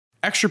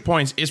Extra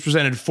Points is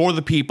presented for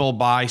the people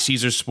by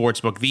Caesars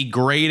Sportsbook, the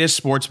greatest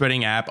sports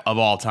betting app of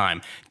all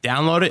time.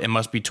 Download it and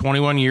must be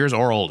 21 years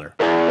or older.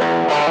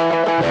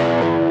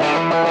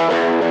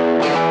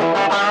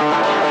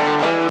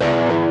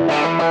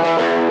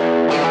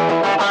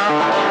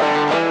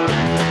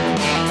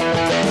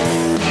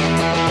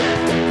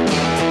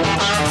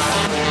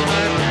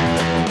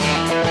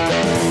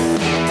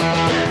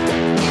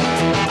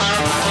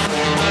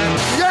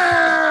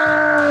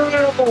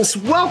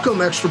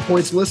 Welcome, Extra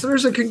Points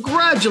listeners, and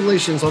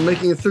congratulations on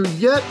making it through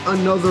yet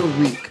another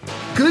week.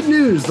 Good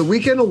news, the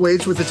weekend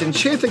awaits with its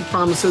enchanting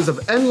promises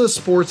of endless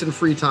sports and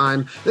free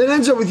time that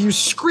ends up with you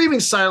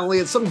screaming silently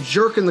at some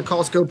jerk in the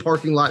Costco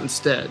parking lot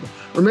instead.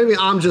 Or maybe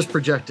I'm just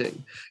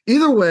projecting.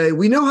 Either way,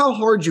 we know how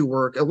hard you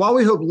work, and while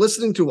we hope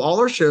listening to all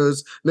our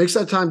shows makes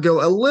that time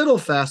go a little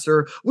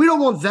faster, we don't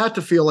want that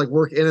to feel like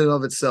work in and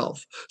of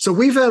itself. So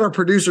we've had our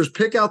producers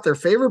pick out their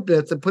favorite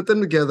bits and put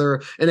them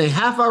together in a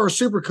half-hour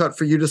supercut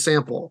for you to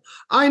sample.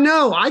 I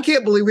know, I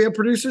can't believe we have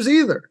producers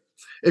either.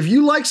 If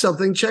you like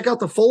something, check out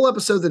the full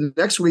episode the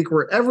next week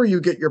wherever you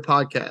get your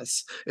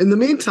podcasts. In the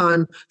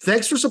meantime,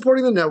 thanks for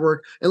supporting the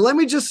network. And let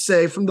me just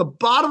say from the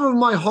bottom of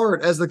my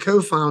heart as the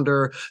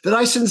co-founder that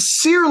I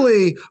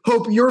sincerely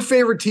hope your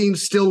favorite team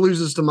still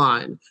loses to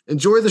mine.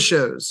 Enjoy the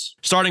shows.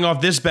 Starting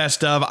off this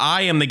best of,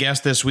 I am the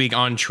guest this week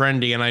on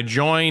Trendy, and I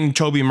joined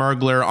Toby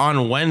Mergler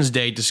on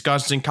Wednesday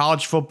discussing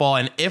college football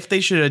and if they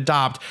should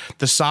adopt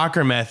the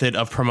soccer method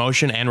of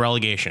promotion and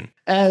relegation.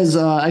 As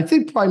I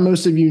think probably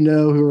most of you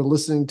know who are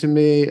listening to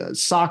me,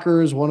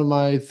 soccer is one of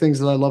my things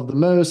that I love the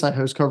most. I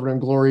host Covered in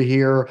Glory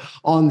here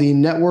on the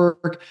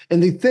network.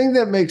 And the thing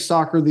that makes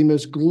soccer the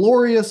most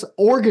glorious,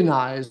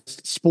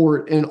 organized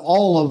sport in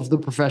all of the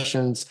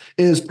professions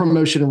is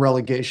promotion and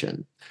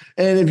relegation.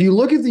 And if you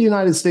look at the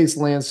United States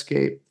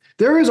landscape,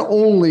 there is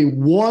only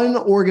one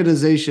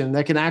organization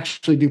that can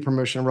actually do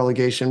promotion and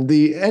relegation.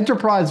 The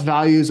enterprise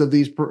values of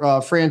these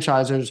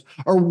franchisers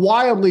are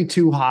wildly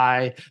too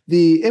high.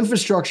 The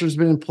infrastructure has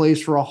been in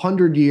place for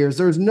 100 years.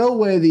 There's no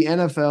way the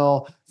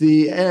NFL,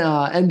 the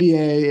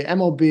NBA,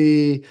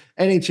 MLB,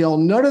 NHL,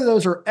 none of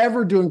those are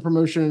ever doing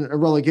promotion and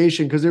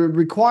relegation because it would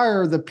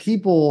require the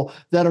people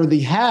that are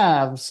the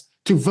haves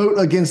to vote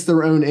against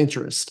their own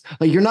interest.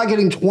 Like you're not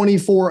getting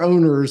 24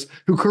 owners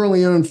who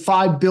currently own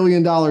 $5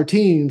 billion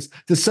teams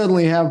to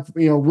suddenly have,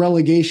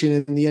 relegation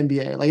in the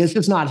NBA. Like it's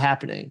just not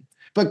happening.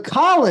 But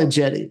college,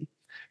 Eddie,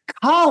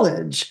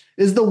 college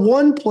is the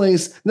one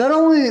place, not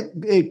only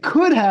it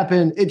could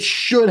happen, it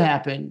should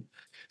happen.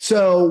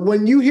 So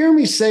when you hear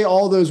me say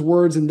all those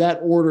words in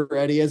that order,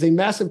 Eddie, as a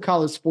massive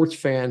college sports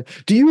fan,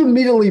 do you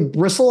immediately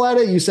bristle at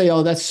it? You say,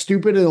 oh, that's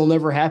stupid, it'll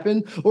never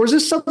happen? Or is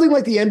this something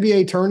like the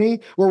NBA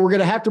tourney where we're going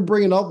to have to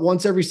bring it up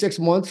once every 6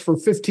 months for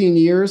 15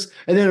 years,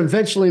 and then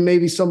eventually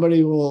maybe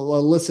somebody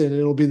will listen and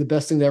it'll be the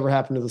best thing to ever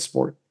happen to the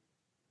sport?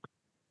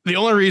 The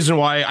only reason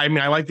why, I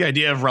like the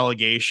idea of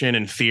relegation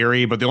in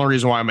theory, but the only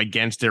reason why I'm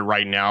against it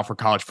right now for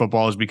college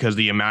football is because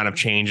the amount of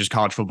changes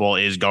college football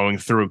is going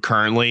through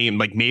currently.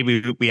 Like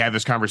maybe we had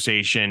this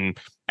conversation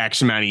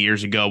X amount of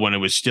years ago when it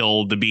was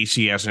still the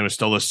BCS and it was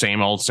still the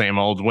same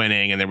old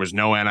winning and there was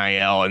no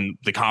NIL and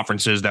the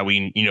conferences that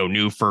we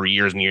knew for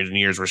years and years and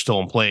years were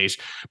still in place.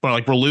 But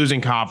like we're losing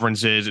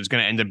conferences. It's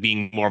going to end up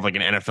being more of like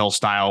an NFL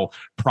style,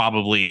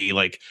 probably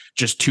like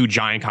just two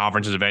giant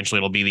conferences. Eventually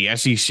it'll be the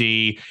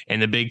SEC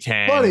and the Big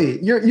Ten. Buddy,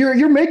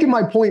 you're making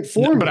my point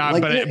for me. In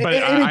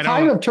a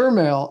time of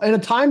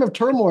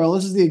turmoil,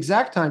 this is the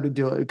exact time to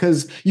do it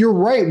because you're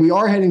right. We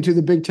are heading to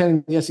the Big Ten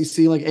and the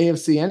SEC, like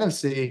AFC,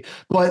 NFC,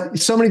 but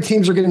so many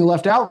teams are getting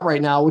left out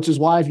right now, which is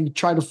why if you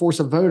try to force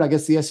a vote, I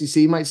guess the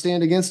SEC might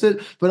stand against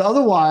it. But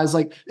otherwise,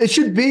 like it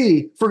should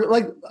be for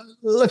like,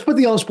 let's put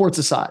the other sports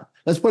aside.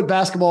 Let's put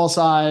basketball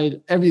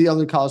aside, every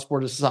other college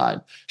sport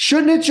aside.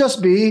 Shouldn't it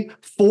just be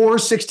 4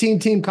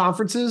 16-team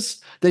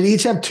conferences that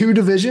each have 2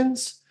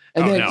 divisions?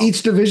 And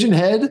each division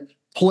head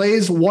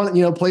plays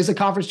a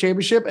conference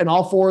championship, and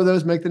all 4 of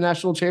those make the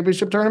national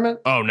championship tournament?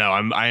 Oh no,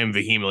 I am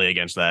vehemently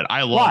against that.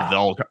 I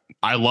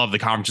love the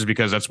conferences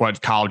because that's what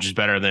college is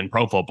better than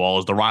pro football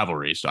is the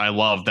rivalries. I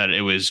love that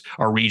it was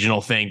a regional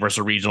thing versus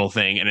a regional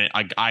thing, and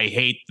I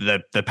hate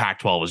that the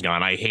Pac-12 was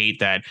gone. I hate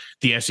that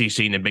the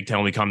SEC and the Big Ten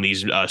will become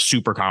these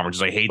super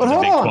conferences. I hate that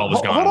the Big 12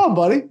 is gone. Hold on,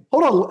 buddy.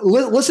 Hold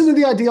on. Listen to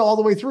the idea all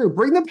the way through.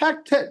 Bring the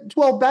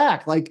Pac-12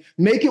 back. Like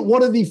make it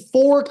one of the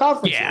 4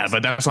 conferences. Yeah,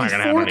 but that's not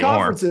going to happen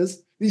anymore.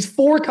 These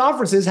 4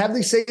 conferences have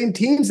the same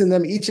teams in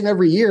them each and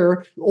every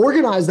year.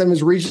 Organize them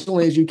as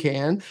regionally as you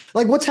can.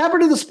 Like what's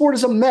happened to the sport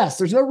is a mess.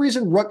 There's no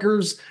reason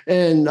Rutgers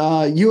and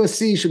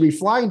USC should be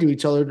flying to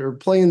each other or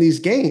playing these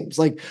games.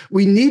 Like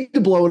we need to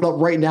blow it up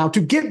right now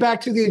to get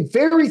back to the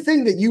very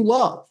thing that you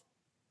love.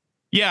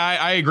 Yeah,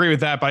 I agree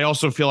with that, but I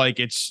also feel like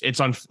it's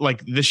on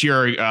like this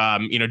year.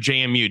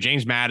 JMU,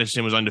 James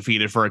Madison was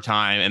undefeated for a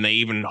time, and they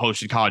even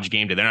hosted College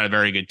Game Day. They're not a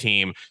very good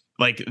team.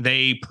 like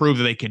they proved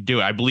that they could do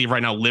it. I believe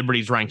right now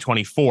Liberty's ranked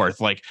 24th,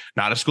 like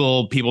not a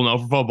school people know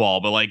for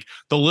football, but like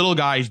the little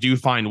guys do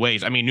find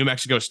ways. I mean, New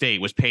Mexico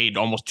State was paid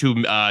almost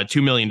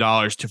 $2 million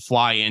to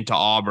fly into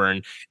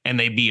Auburn, and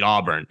they beat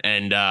Auburn.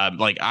 And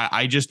like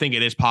I just think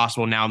it is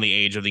possible now in the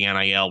age of the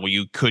NIL where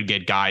you could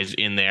get guys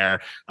in there.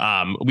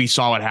 We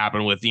saw what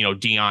happened with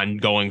Dion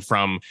going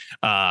from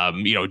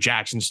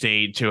Jackson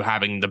State to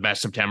having the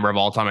best September of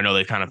all time. I know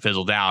they kind of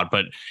fizzled out,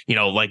 but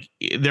like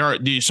there are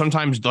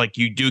sometimes like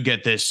you do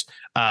get this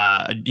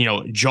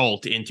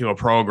jolt into a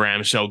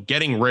program. So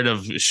getting rid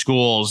of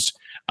schools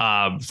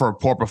for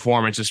poor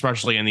performance,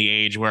 especially in the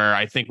age where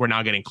I think we're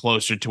now getting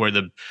closer to where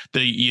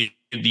the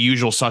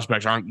usual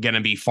suspects aren't going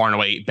to be far and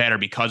away better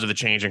because of the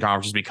change in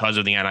conferences, because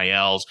of the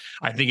NILs.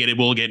 I think it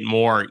will get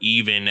more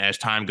even as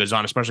time goes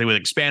on, especially with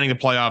expanding the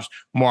playoffs,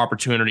 more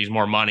opportunities,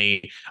 more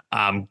money.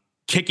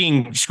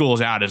 Kicking schools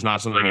out is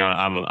not something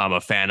I'm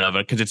a fan of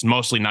it, because it's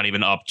mostly not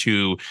even up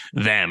to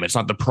them. It's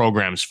not the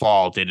program's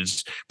fault. It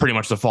is pretty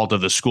much the fault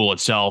of the school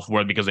itself,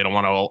 because they don't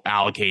want to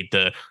allocate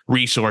the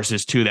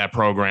resources to that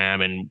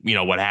program and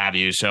what have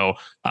you. So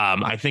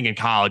I think in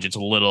college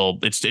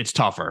it's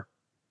tougher.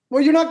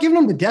 Well, you're not giving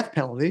them the death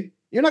penalty.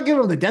 You're not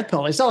giving them the death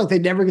penalty. It's not like they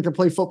never get to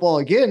play football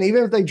again.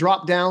 Even if they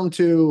drop down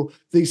to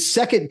the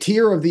second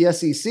tier of the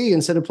SEC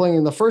instead of playing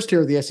in the first tier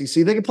of the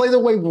SEC, they can play their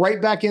way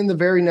right back in the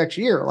very next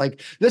year.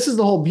 Like, this is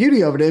the whole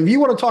beauty of it. If you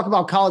want to talk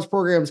about college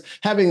programs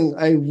having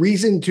a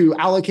reason to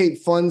allocate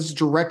funds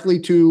directly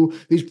to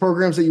these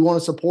programs that you want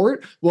to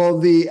support, well,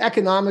 the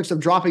economics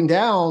of dropping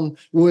down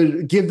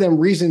would give them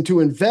reason to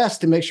invest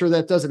to make sure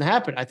that doesn't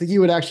happen. I think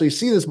you would actually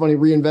see this money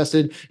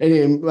reinvested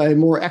in a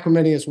more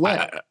equanimous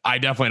way. I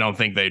definitely don't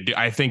think they do.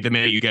 I think the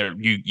minute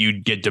you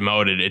get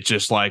demoted, it's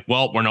just like,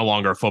 well, we're no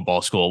longer a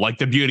football school. Like,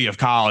 the beauty of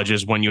college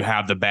is when you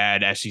have the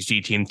bad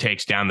SEC team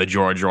takes down the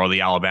Georgia or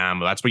the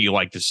Alabama. That's what you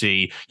like to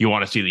see. You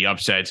want to see the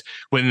upsets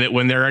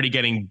when they're already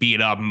getting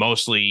beat up,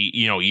 mostly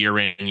year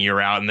in and year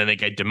out, and then they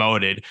get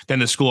demoted. Then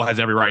the school has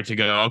every right to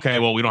go, okay,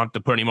 well, we don't have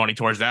to put any money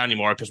towards that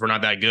anymore because we're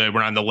not that good.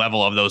 We're not on the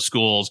level of those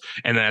schools,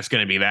 and then that's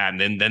going to be that.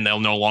 And then they'll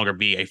no longer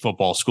be a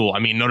football school. I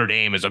mean, Notre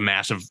Dame is a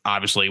massive,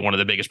 obviously one of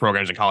the biggest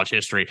programs in college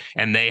history,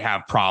 and they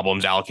have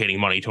problems allocating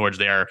money towards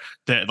their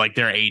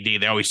AD.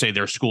 They always say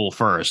their school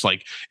first.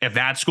 Like, if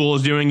that school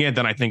is doing it,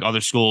 then I think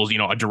other schools,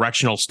 a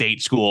directional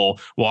state school,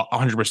 well,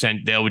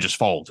 100% they would just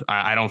fold.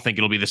 I don't think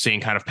it'll be the same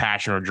kind of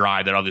passion or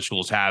drive that other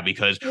schools have,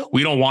 because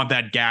we don't want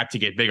that gap to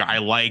get bigger. I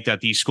like that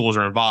these schools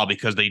are involved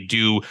because they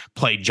do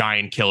play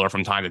giant killer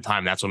from time to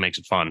time. That's what makes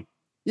it fun.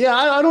 Yeah,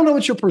 I don't know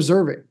what you're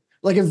preserving.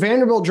 Like, if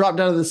Vanderbilt dropped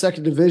out of the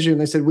second division,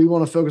 they said, we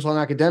want to focus on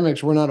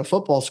academics, we're not a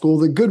football school,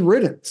 the good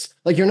riddance.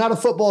 Like, you're not a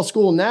football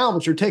school now,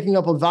 but you're taking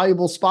up a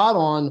valuable spot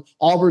on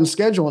Auburn's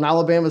schedule and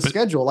Alabama's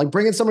schedule. Like,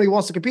 bring in somebody who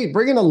wants to compete,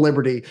 bring in a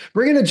Liberty,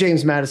 bring in a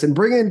James Madison,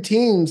 bring in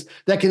teams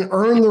that can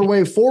earn their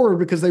way forward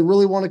because they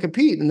really want to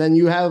compete. And then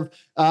you have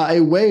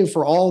a way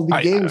for all of the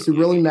games to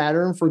really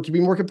matter and for it to be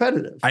more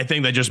competitive. I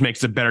think that just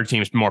makes the better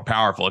teams more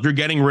powerful. If you're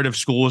getting rid of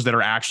schools that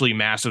are actually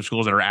massive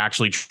schools that are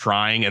actually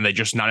trying, and they're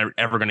just not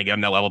ever going to get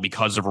on that level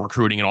because of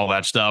recruiting and all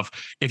that stuff,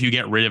 if you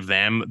get rid of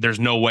them, there's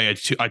no way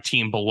a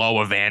team below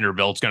a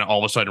Vanderbilt's going to all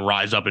of a sudden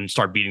rise up and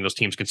start beating those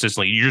teams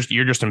consistently.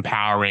 You're just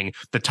empowering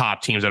the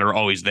top teams that are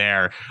always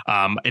there.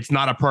 It's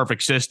not a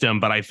perfect system,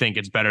 but I think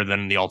it's better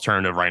than the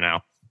alternative right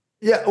now.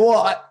 Yeah,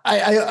 well,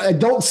 I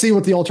don't see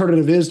what the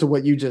alternative is to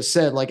what you just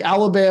said. Like,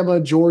 Alabama,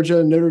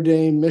 Georgia, Notre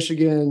Dame,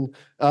 Michigan,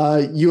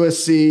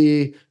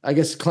 USC, I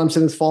guess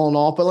Clemson has fallen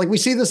off. But like, we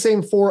see the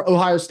same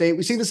Ohio State.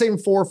 We see the same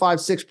 4, 5,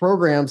 6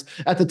 programs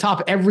at the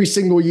top every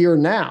single year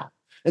now.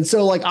 And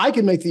so, like, I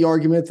can make the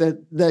argument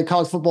that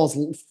college football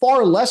is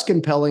far less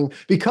compelling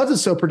because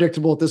it's so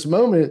predictable at this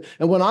moment.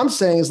 And what I'm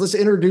saying is, let's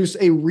introduce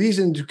a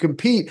reason to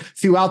compete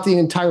throughout the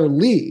entire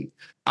league.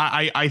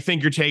 I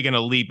think you're taking a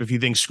leap if you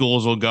think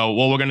schools will go,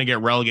 well, we're going to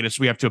get relegated, so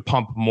we have to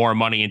pump more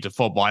money into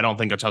football. I don't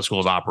think that's how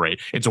schools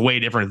operate. It's a way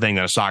different thing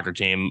than a soccer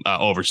team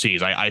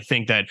overseas. I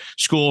think that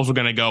schools are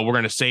going to go, we're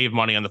going to save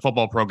money on the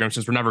football program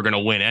since we're never going to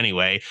win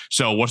anyway.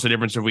 So what's the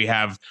difference if we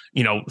have,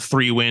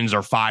 3 wins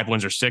or 5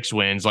 wins or 6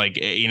 wins? Like,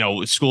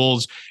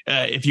 schools,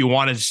 if you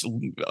want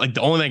to, like,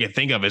 the only thing I can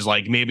think of is,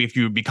 like, maybe if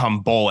you become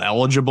bowl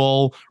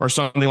eligible or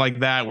something like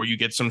that, where you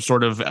get some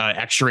sort of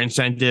extra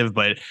incentive.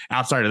 But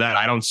outside of that,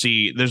 I don't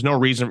see, there's no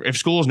reason. If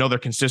schools know they're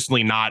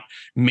consistently not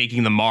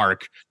making the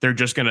mark, they're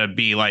just going to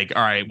be like,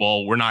 all right,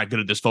 well, we're not good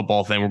at this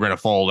football thing, we're going to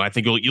fold. And I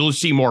think you'll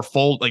see more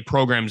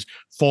programs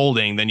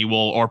folding than you will,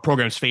 or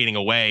programs fading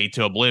away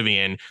to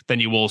oblivion,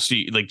 than you will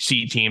see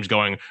teams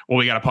going, well,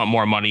 we got to pump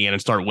more money in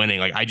and start winning.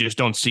 Like, I just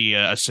don't see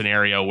a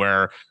scenario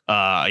where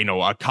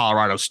a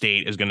Colorado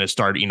State is going to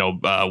start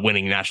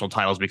winning national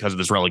titles because of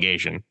this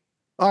relegation.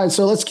 All right,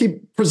 so let's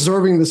keep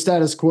preserving the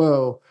status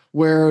quo,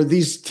 where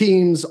these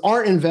teams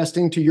aren't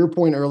investing, to your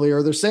point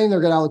earlier. They're saying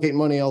they're going to allocate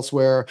money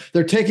elsewhere.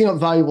 They're taking up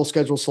valuable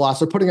schedule slots.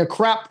 They're putting a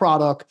crap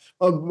product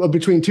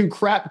between 2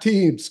 crap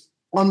teams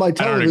on my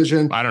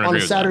television on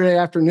a Saturday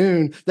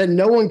afternoon that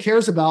no one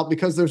cares about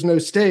because there's no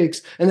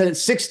stakes, and that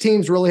 6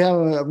 teams really have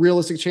a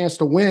realistic chance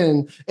to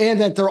win,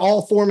 and that they're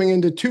all forming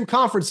into 2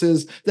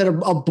 conferences that are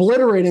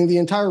obliterating the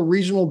entire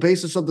regional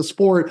basis of the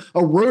sport,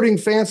 eroding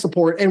fan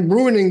support, and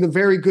ruining the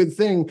very good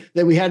thing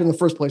that we had in the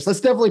first place.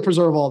 Let's definitely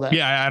preserve all that.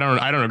 Yeah,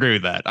 I don't agree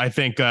with that. I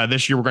think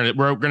this year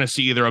we're gonna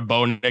see either a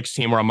Bo Nix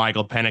team or a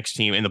Michael Penix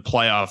team in the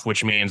playoff,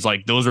 which means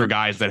like those are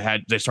guys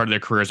that they started their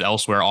careers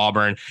elsewhere,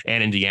 Auburn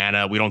and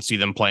Indiana. We don't see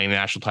them playing the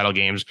national title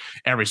games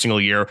every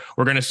single year.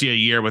 We're going to see a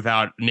year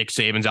without Nick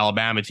Saban's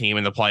Alabama team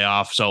in the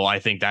playoff. So I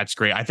think that's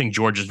great. I think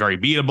Georgia's very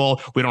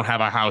beatable. We don't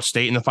have Ohio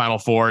State in the Final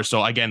Four.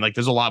 So again, like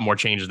there's a lot more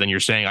changes than you're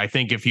saying. I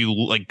think if you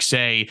like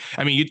say,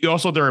 I mean, you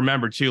also have to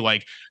remember too,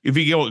 like if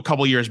you go a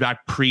couple years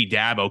back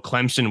pre-Dabo,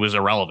 Clemson was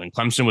irrelevant.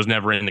 Clemson was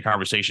never in the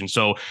conversation.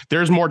 So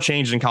there's more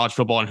changes in college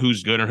football and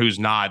who's good and who's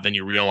not than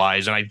you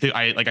realize. And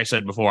I like I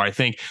said before, I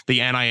think the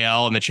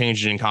NIL and the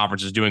changes in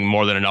conference is doing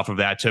more than enough of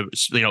that to,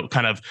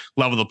 kind of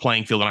level the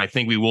playing field. And I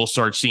think we will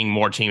start seeing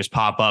more teams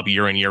pop up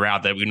year in, year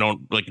out that we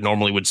don't like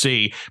normally would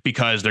see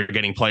because they're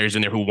getting players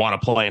in there who want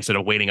to play instead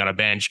of waiting on a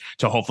bench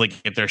to hopefully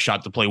get their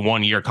shot to play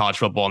 1 year college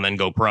football and then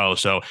go pro.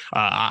 So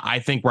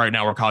I think right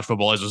now where college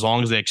football is, as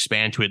long as they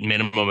expand to a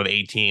minimum of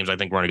 8 teams, I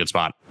think we're in a good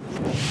spot.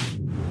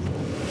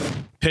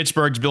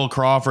 Pittsburgh's Bill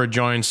Crawford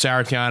joins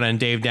Saratiana and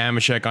Dave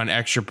Damashek on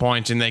Extra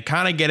Points, and they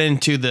kind of get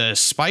into the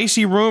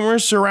spicy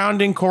rumors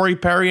surrounding Corey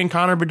Perry and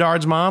Connor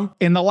Bedard's mom.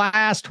 In the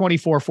last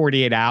 24,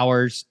 48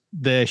 hours,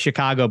 the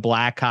Chicago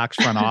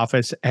Blackhawks front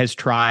office has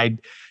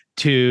tried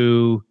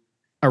to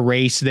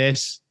erase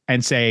this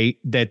and say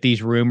that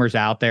these rumors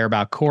out there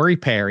about Corey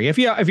Perry, if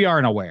you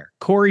aren't aware,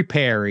 Corey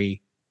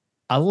Perry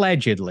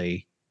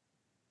allegedly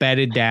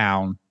bedded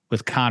down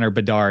with Connor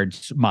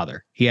Bedard's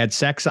mother. He had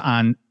sex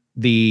on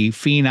the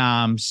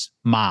Phenom's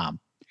mom.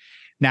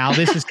 Now,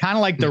 this is kind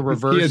of like the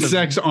reverse. He had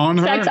sex on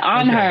her? Sex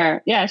on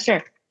her. Yeah,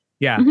 sure.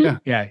 Yeah,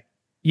 yeah.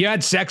 You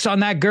had sex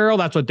on that girl?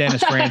 That's what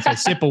Dennis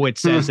Francis Sipowicz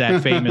says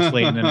that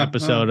famously in an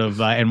episode of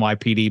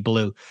NYPD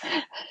Blue.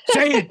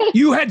 Say it.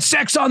 You had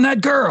sex on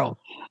that girl.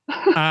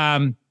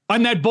 On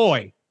that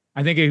boy.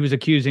 I think he was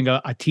accusing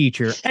a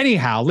teacher.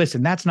 Anyhow,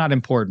 listen, that's not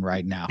important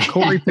right now.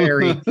 Corey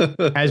Perry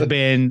has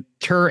been,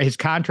 his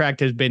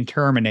contract has been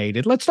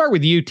terminated. Let's start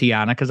with you,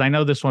 Tiana, because I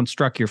know this one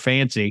struck your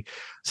fancy.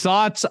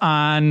 Thoughts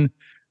on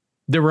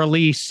the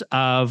release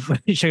of,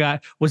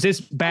 was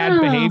this bad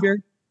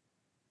behavior?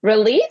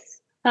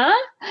 Release? Huh?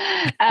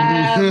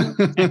 Not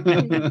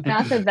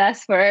the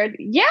best word.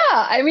 Yeah,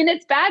 I mean,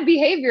 it's bad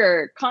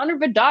behavior. Connor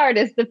Bedard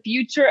is the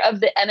future of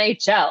the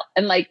NHL.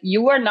 And like,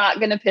 you are not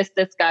going to piss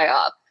this guy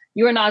off.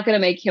 You are not going to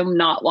make him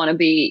not want to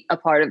be a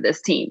part of this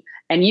team.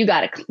 And you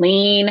got to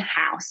clean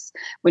house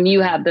when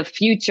you have the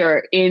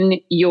future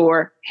in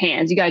your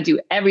hands. You got to do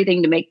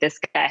everything to make this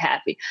guy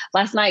happy.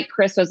 Last night,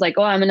 Chris was like,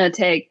 I'm going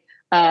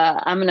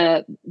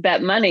to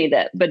bet money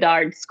that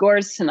Bedard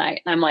scores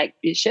tonight. And I'm like,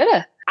 you should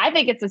have. I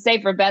think it's a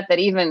safer bet that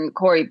even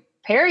Corey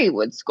Perry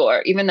would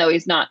score, even though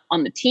he's not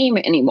on the team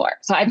anymore.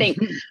 So I think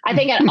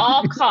at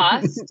all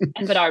costs,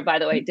 and Bedard, by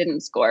the way,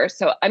 didn't score.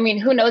 So, I mean,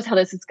 who knows how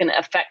this is going to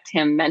affect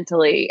him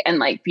mentally and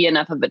like be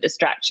enough of a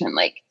distraction.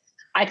 Like,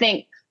 I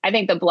think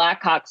the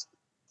Blackhawks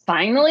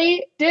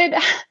finally did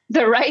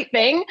the right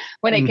thing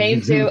when it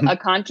came to a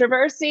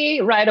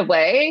controversy right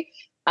away.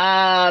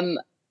 And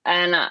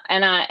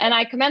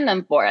I commend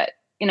them for it.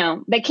 You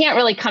know, they can't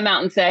really come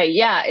out and say,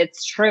 yeah,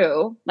 it's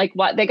true. Like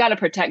what they got to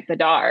protect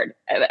Bedard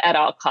at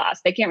all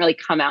costs. They can't really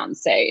come out and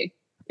say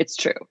it's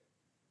true.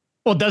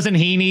 Well, doesn't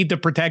he need to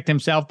protect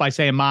himself by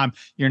saying, Mom,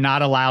 you're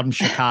not allowed in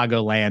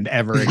Chicagoland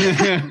ever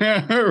again?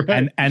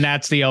 Right. And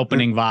that's the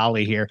opening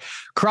volley here.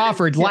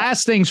 Crawford,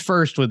 last things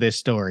first with this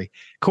story.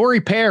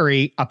 Corey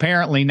Perry,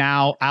 apparently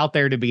now out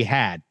there to be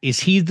had. Is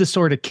he the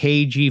sort of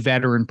cagey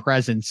veteran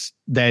presence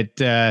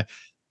that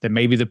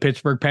maybe the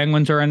Pittsburgh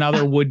Penguins or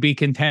another would-be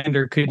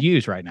contender could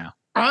use right now?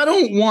 I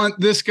don't want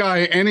this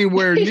guy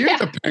anywhere near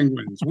the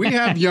Penguins. We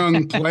have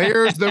young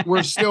players that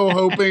we're still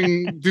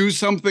hoping do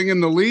something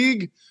in the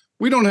league.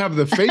 We don't have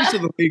the face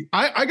of the league.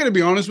 I got to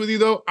be honest with you,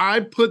 though.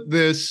 I put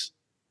this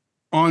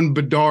on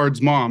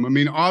Bedard's mom. I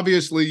mean,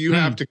 obviously, you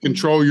have to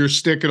control your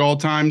stick at all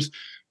times,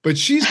 but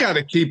she's got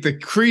to keep the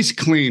crease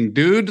clean,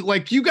 dude.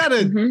 Like, you got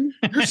to,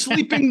 you're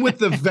sleeping with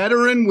the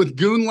veteran with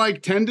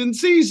goon-like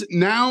tendencies.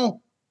 Now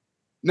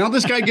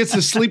this guy gets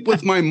to sleep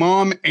with my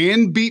mom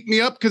and beat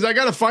me up because I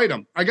got to fight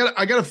him. I got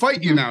to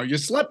fight you now. You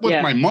slept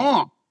with my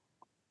mom.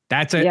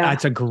 That's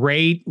a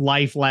great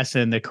life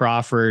lesson that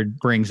Crawford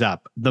brings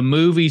up. The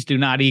movies do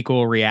not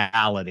equal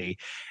reality.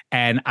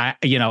 And I,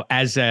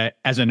 as a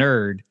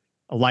nerd,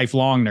 a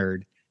lifelong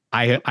nerd,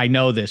 I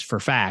know this for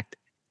fact.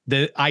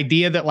 The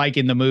idea that like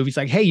in the movies,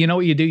 like, hey, you know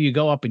what you do? You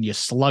go up and you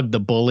slug the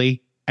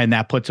bully and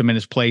that puts him in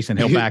his place and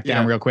he'll back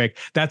down real quick.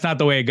 That's not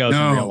the way it goes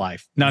in real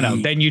life. No.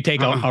 Then you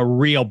take a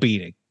real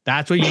beating.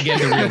 That's what you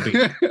get, the real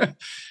beating.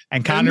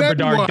 And Connor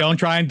Bedard, don't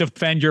try and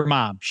defend your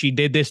mom. She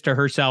did this to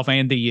herself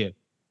and to you.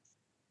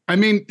 I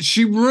mean,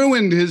 she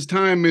ruined his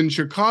time in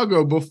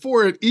Chicago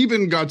before it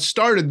even got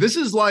started. This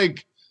is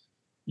like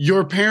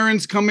your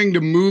parents coming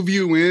to move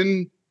you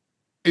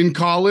in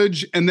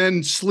college and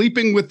then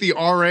sleeping with the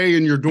RA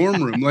in your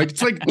dorm room. Like,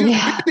 it's like, dude, we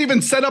didn't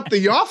even set up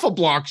the Yaffa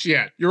blocks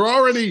yet. You're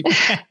already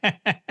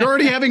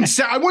having,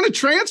 I want to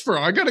transfer.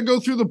 I got to go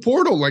through the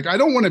portal. Like, I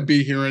don't want to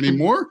be here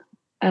anymore.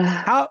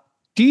 How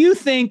do you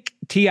think,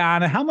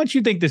 Tiana, how much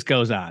you think this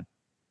goes on?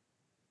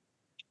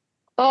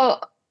 Oh,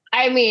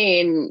 I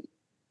mean,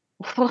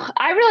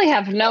 I really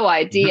have no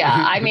idea.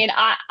 I mean,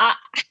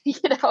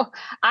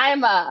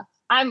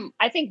 I'm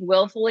I think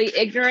willfully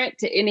ignorant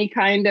to any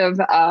kind of,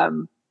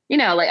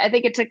 like, I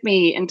think it took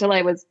me until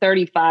I was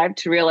 35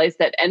 to realize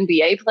that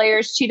NBA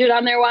players cheated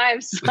on their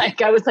wives.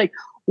 Like, I was like,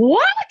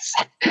 what?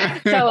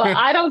 So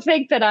I don't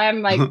think that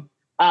I'm like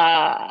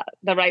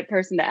the right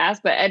person to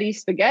ask, but Eddie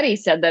Spaghetti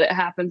said that it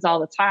happens all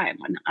the time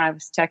when I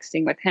was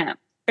texting with him.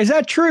 Is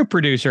that true,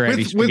 producer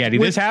Eddie Spaghetti?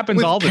 This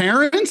happens all the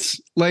parents,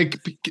 like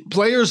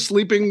players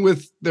sleeping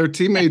with their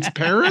teammates'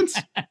 parents.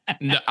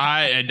 No,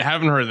 I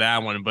haven't heard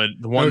that one, but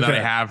the one that I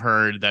have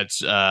heard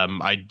that's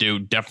I do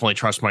definitely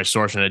trust my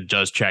source and it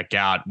does check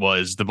out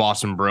was the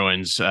Boston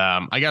Bruins.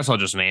 I guess I'll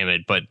just name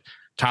it, but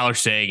Tyler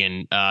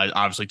Seguin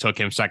obviously took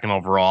him second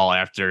overall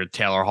after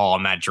Taylor Hall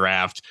in that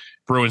draft.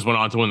 Bruins went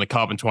on to win the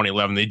Cup in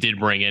 2011. They did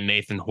bring in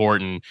Nathan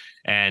Horton,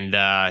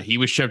 and he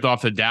was shipped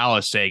off to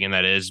Dallas, Seguin,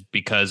 that is,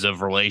 because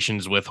of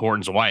relations with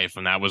Horton's wife.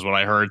 And that was what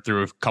I heard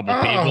through a couple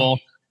people.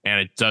 And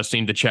it does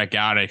seem to check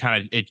out.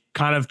 It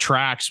kind of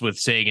tracks with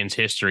Sagan's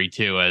history,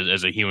 too,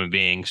 as a human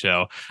being.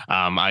 So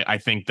I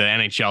think the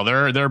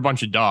NHL, they're a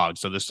bunch of dogs.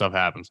 So this stuff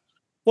happens.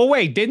 Well,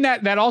 wait,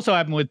 didn't that also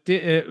happen with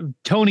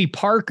Tony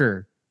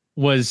Parker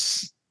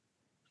was,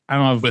 I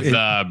don't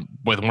know.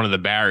 With one of the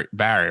Barry,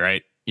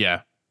 right?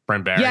 Yeah.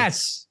 Brent Barry.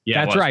 Yes,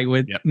 yeah, that's right.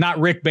 With not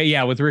Rick,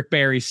 with Rick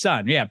Barry's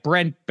son. Yeah,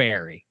 Brent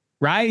Barry.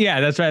 Right? Yeah,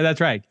 that's right. That's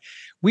right.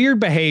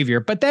 Weird behavior.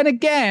 But then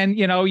again,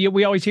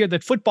 we always hear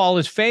that football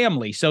is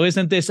family. So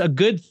isn't this a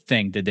good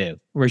thing to do?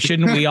 Or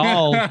shouldn't we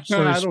all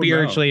sort of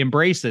spiritually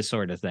embrace this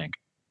sort of thing?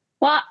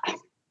 Well,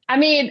 I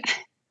mean,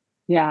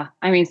 yeah.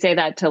 I mean, say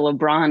that to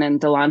LeBron and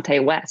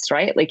Delonte West,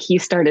 right? Like he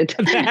started.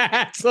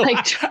 I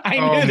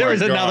knew there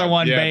was another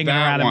one banging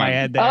around in my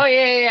head there. Oh,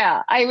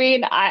 yeah. I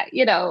mean,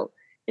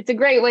 it's a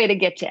great way to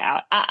get you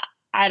out.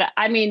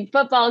 I mean,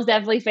 football is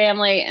definitely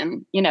family.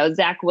 And,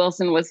 Zach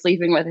Wilson was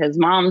sleeping with his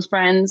mom's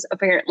friends,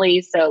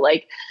 apparently. So,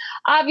 like,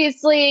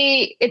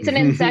 obviously, it's an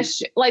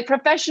incestuous, like,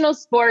 professional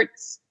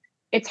sports.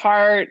 It's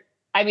hard.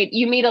 I mean,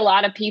 you meet a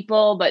lot of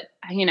people, but,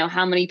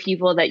 how many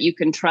people that you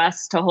can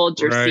trust to hold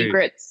your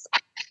secrets?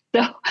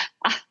 So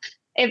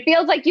it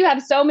feels like you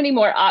have so many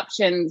more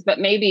options, but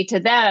maybe to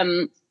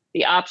them,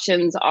 the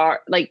options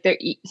are like,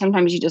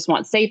 sometimes you just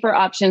want safer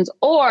options,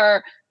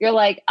 or you're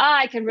like,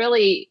 I can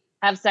really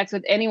have sex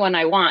with anyone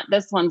I want.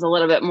 This one's a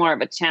little bit more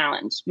of a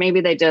challenge.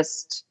 Maybe they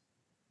just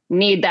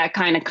need that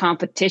kind of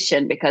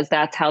competition because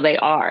that's how they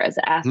are as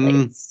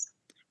athletes.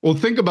 Well,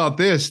 think about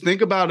this.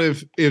 Think about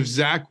if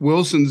Zach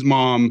Wilson's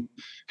mom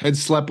had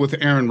slept with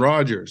Aaron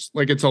Rodgers.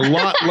 Like, it's a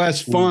lot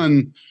less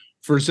fun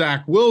for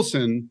Zach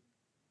Wilson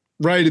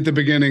right at the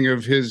beginning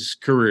of his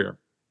career.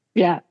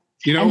 Yeah.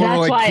 Or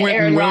like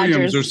Quentin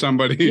Williams or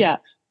somebody. Yeah.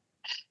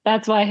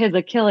 That's why his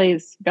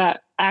Achilles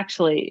got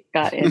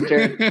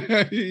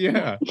injured.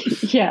 Yeah.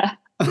 Yeah.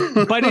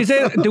 But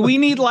do we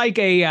need like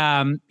a,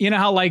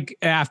 how like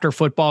after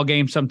football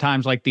games,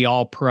 sometimes like the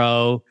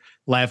all-pro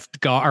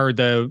left guard or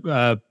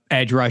the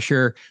edge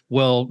rusher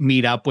will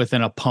meet up with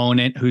an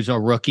opponent who's a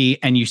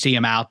rookie, and you see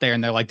him out there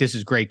and they're like, this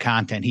is great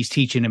content. He's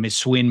teaching him his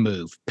swing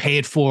move. Pay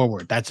it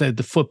forward.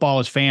 The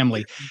football is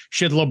family.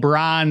 Should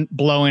LeBron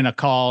blow in a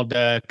call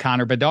to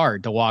Connor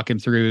Bedard to walk him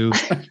through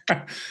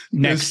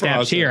next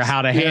steps here,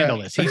 how to handle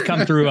this? He's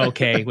come through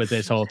okay with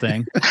this whole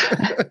thing.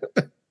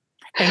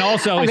 And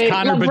also,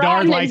 Connor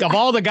Bedard, like, of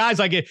all the guys,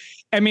 like,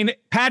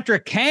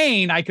 Patrick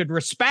Kane, I could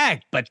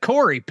respect, but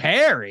Corey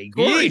Perry,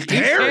 he's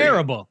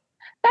terrible.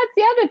 That's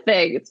the other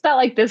thing. It's not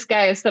like this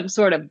guy is some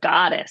sort of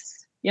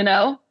goddess,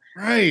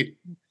 Right.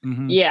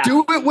 Mm-hmm. Yeah.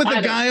 Do it with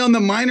a guy on the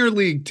minor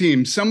league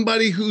team,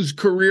 somebody whose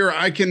career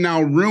I can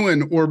now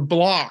ruin or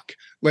block.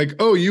 Like,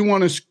 oh, you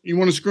want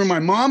to screw my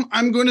mom?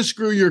 I'm going to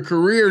screw your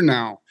career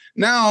now.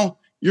 Now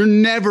you're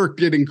never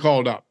getting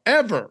called up,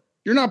 ever.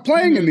 You're not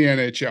playing in the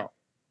NHL.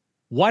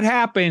 What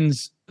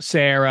happens,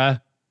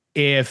 Sarah,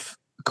 if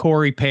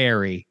Corey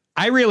Perry?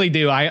 I really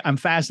do. I'm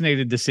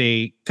fascinated to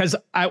see, because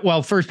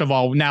first of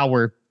all, now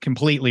we're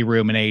completely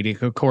ruminating,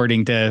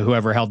 according to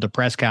whoever held the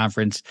press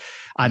conference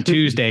on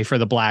Tuesday for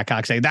the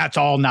Blackhawks, saying that's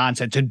all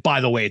nonsense. And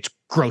by the way, it's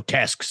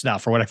grotesque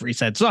stuff or whatever he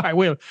said. Sorry,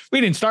 we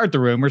didn't start the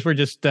rumors. We're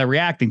just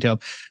reacting to them.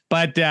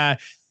 But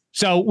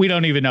so we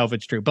don't even know if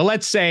it's true. But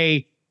let's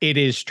say it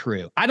is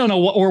true. I don't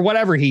know or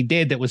whatever he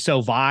did that was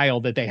so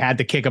vile that they had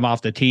to kick him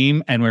off the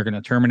team and we're going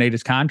to terminate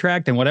his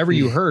contract. And whatever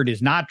you heard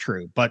is not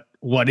true. But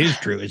what is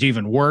true is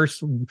even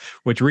worse,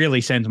 which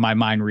really sends my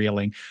mind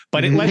reeling.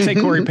 But let's say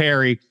Corey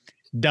Perry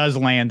does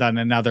land on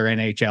another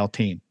NHL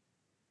team.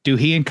 Do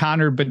he and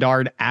Connor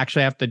Bedard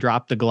actually have to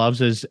drop the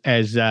gloves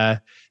as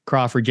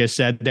Crawford just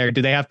said there?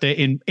 Do they have to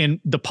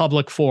in the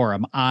public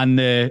forum on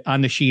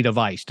the sheet of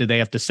ice? Do they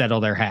have to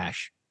settle their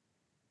hash?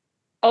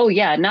 Oh,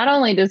 yeah. Not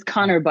only does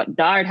Connor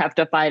Bedard have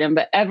to fight him,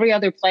 but every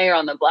other player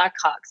on the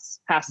Blackhawks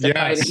has to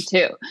fight him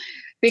too.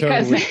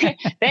 Because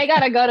they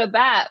got to go to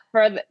bat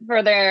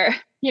for their,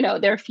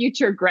 their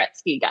future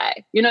Gretzky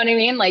guy. You know what I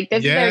mean? Like,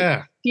 this is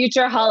their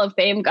future Hall of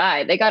Fame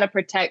guy. They got to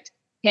protect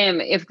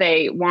him if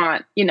they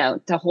want,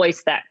 to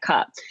hoist that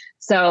cup.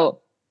 So,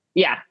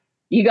 yeah,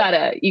 you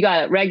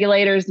gotta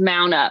regulators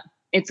mount up.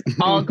 It's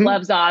all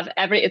gloves off.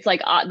 It's like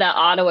that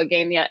Ottawa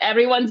game. Yeah,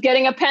 everyone's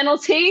getting a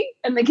penalty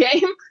in the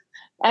game.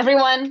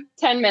 Everyone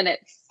 10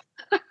 minutes.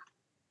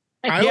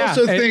 I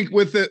also think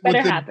with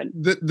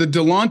the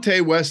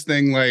Delonte West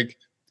thing, like,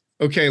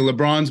 okay,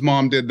 LeBron's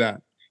mom did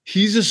that.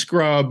 He's a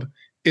scrub.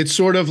 It's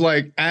sort of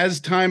like as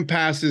time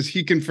passes,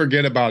 he can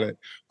forget about it.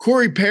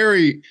 Corey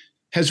Perry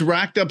has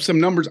racked up some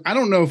numbers. I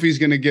don't know if he's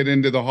going to get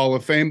into the Hall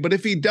of Fame, but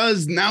if he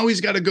does, now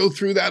he's got to go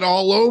through that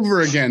all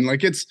over again.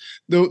 Like, it's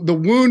the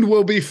wound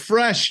will be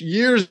fresh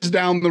years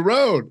down the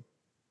road.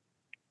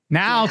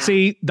 Now,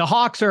 see, the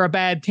Hawks are a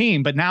bad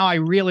team, but now I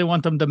really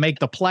want them to make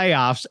the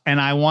playoffs,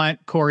 and I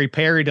want Corey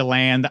Perry to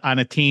land on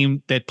a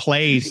team that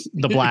plays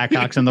the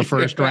Blackhawks in the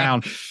first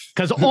round,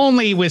 because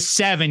only with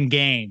 7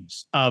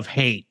 games of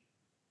hate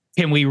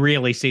can we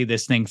really see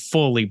this thing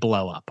fully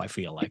blow up, I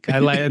feel like.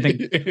 I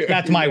think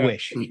that's my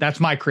wish.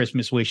 That's my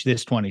Christmas wish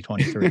this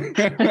 2023.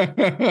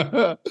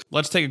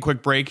 Let's take a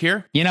quick break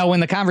here. When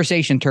the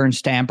conversation turns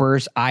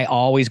Stampers, I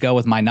always go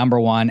with my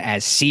number one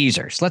as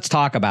Caesars. Let's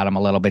talk about them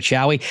a little bit,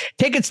 shall we?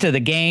 Tickets to the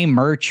game,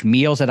 merch,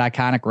 meals at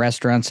iconic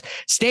restaurants,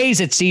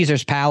 stays at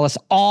Caesars Palace.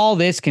 All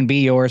this can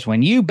be yours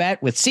when you bet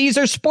with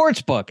Caesars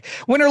Sportsbook.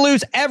 Win or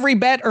lose, every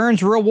bet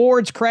earns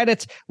rewards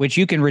credits, which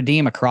you can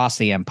redeem across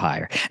the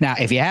empire. Now,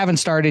 if you haven't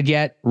started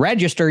yet,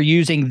 register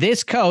using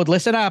this code.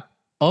 Listen up,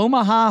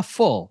 Omaha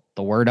Full.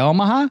 The word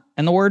Omaha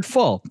and the word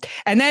full.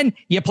 And then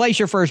you place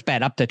your first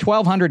bet up to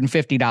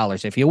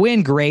 $1,250. If you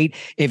win, great.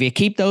 If you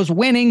keep those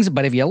winnings,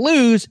 but if you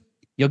lose,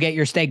 you'll get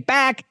your stake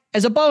back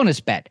as a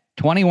bonus bet.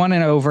 21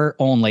 and over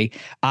only.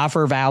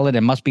 Offer valid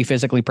and must be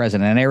physically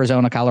present in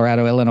Arizona,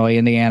 Colorado, Illinois,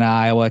 Indiana,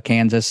 Iowa,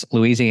 Kansas,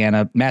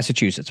 Louisiana,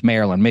 Massachusetts,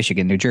 Maryland,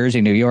 Michigan, New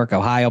Jersey, New York,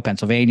 Ohio,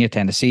 Pennsylvania,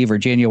 Tennessee,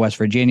 Virginia, West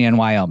Virginia, and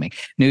Wyoming.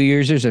 New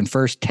users and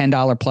first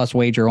 $10 plus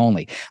wager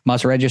only.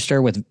 Must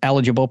register with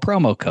eligible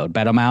promo code.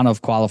 Bet amount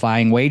of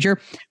qualifying wager.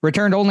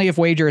 Returned only if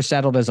wager is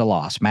settled as a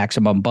loss.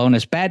 Maximum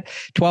bonus bet,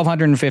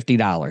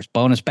 $1,250.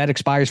 Bonus bet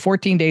expires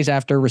 14 days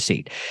after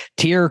receipt.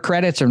 Tier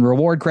credits and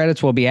reward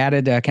credits will be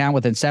added to account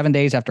within 7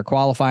 days after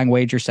qualifying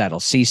wager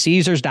settles. See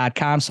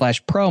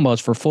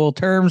Caesars.com/promos for full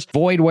terms.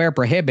 Void where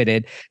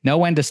prohibited. Know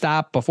when to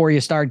stop before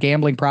you start.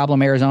 Gambling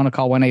problem, Arizona,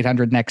 call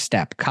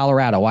 1-800-NEXT-STEP.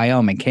 Colorado,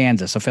 Wyoming,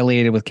 Kansas,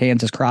 affiliated with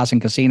Kansas Crossing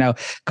Casino,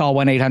 call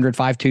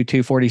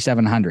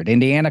 1-800-522-4700.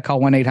 Indiana, call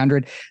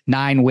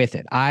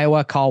 1-800-9-WITH-IT.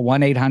 Iowa, call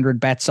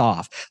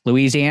 1-800-BETS-OFF.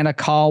 Louisiana,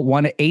 call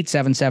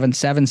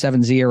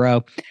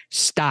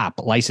 1-877-770-STOP.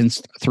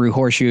 Licensed through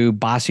Horseshoe,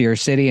 Bossier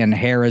City, and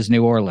Harrah's,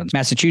 New Orleans.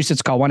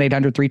 Massachusetts, call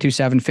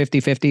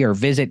 1-800-327-5050 or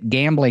visit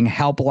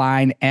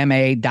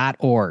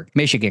gamblinghelplinema.org.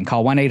 Michigan,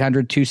 call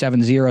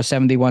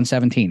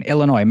 1-800-270-7117.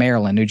 Illinois,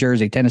 Maryland, New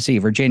Jersey, Tennessee,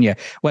 Virginia,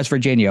 West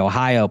Virginia,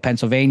 Ohio,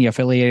 Pennsylvania,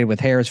 affiliated with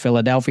Harrah's,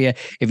 Philadelphia.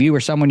 If you or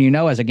someone you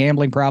know has a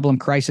gambling problem,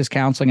 crisis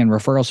counseling and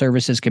referral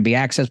services can be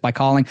accessed by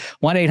calling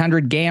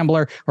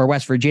 1-800-GAMBLER or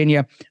West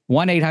Virginia,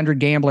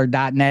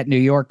 1-800-GAMBLER.net. New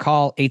York,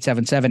 call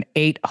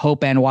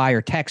 877-8-HOPE-NY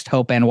or text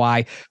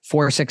HOPE-NY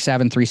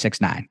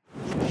 467-369.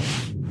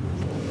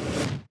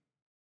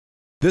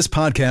 This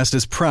podcast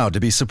is proud to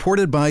be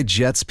supported by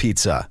Jets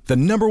Pizza, the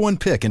 #1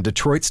 pick in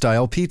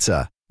Detroit-style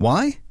pizza.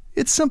 Why?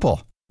 It's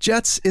simple.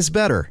 Jets is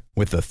better.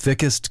 With the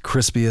thickest,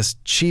 crispiest,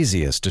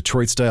 cheesiest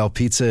Detroit-style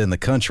pizza in the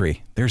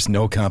country, there's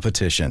no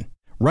competition.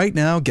 Right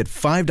now, get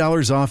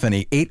 $5 off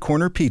any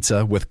 8-corner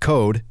pizza with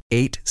code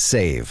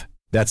 8SAVE.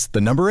 That's the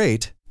number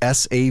 8,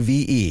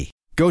 SAVE.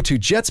 Go to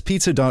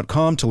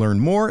jetspizza.com to learn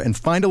more and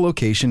find a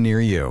location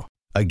near you.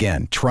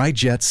 Again, try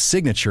Jet's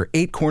signature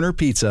 8-corner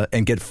pizza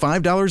and get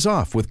 $5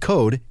 off with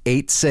code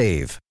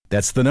 8SAVE.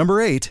 That's the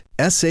number 8,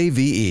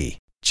 SAVE.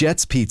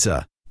 Jet's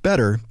Pizza.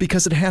 Better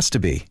because it has to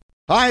be.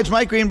 Hi, it's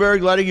Mike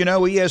Greenberg letting you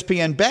know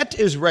ESPN Bet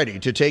is ready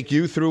to take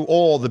you through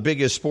all the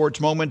biggest sports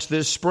moments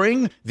this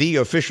spring. The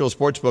official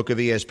sportsbook of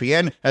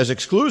ESPN has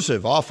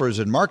exclusive offers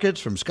and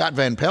markets from Scott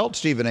Van Pelt,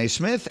 Stephen A.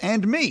 Smith,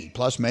 and me,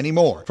 plus many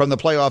more. From the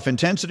playoff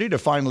intensity to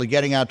finally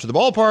getting out to the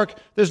ballpark,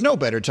 there's no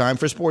better time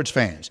for sports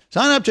fans.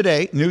 Sign up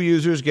today. New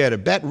users get a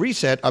bet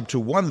reset up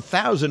to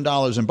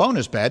 $1,000 in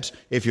bonus bets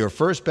if your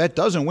first bet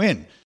doesn't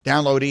win.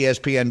 Download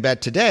ESPN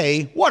Bet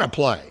today. What a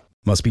play.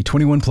 Must be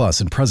 21 plus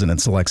and present in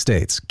select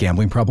states.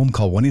 Gambling problem?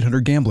 Call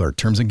 1-800-GAMBLER.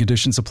 Terms and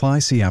conditions apply.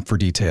 See app for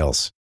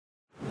details.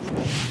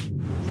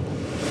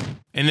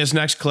 In this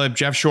next clip,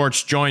 Geoff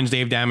Schwartz joins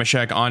Dave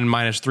Damashek on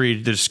 -3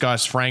 to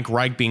discuss Frank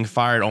Reich being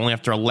fired only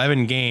after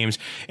 11 games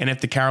and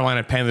if the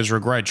Carolina Panthers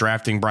regret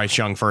drafting Bryce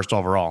Young first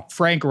overall.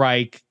 Frank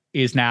Reich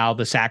is now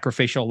the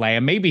sacrificial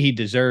lamb. Maybe he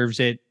deserves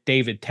it.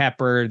 David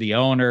Tepper, the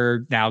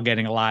owner, now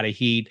getting a lot of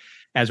heat.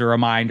 as a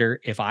reminder,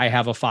 if I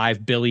have a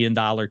 $5 billion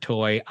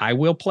toy, I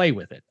will play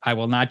with it. I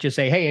will not just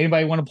say, hey,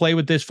 anybody want to play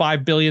with this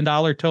 $5 billion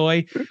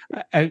toy?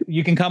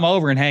 You can come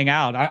over and hang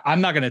out.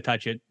 I'm not going to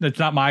touch it. That's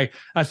not my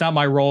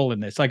role in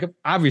this. Like,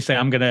 obviously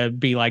I'm going to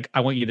be like, I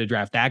want you to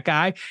draft that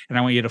guy and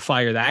I want you to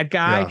fire that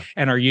guy.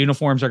 And our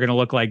uniforms are going to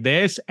look like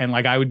this. And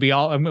like, I would be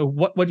all, I mean,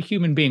 what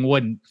human being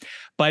wouldn't?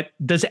 But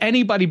does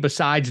anybody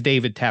besides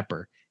David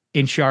Tepper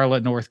in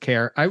Charlotte, North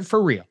Carolina,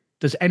 for real,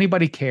 does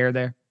anybody care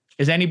there?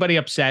 Is anybody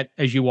upset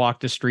as you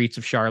walk the streets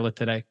of Charlotte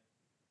today?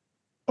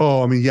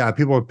 Oh, I mean, yeah,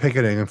 people are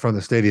picketing in front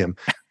of the stadium.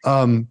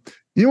 You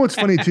know what's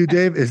funny too,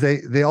 Dave, is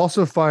they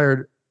also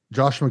fired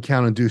Josh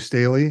McCown and Deuce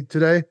Staley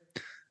today,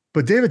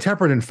 but David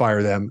Tepper didn't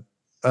fire them.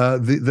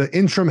 The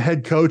interim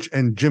head coach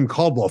and Jim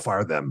Caldwell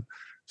fired them.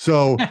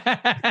 So,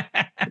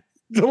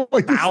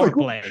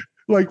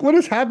 like what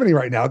is happening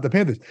right now at the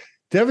Panthers?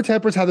 David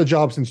Tepper's had the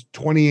job since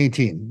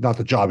 2018. Not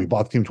the job, he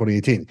bought the team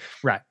 2018.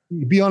 Right.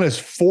 He'd be on his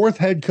fourth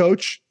head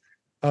coach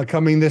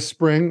coming this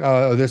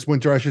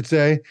winter, I should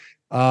say.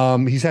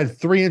 He's had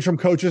 3 interim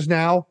coaches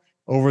now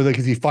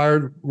because he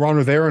fired Ron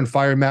Rivera and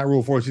fired Matt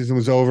Rule before the season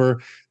was over.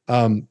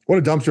 What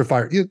a dumpster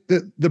fire.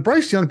 The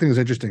Bryce Young thing is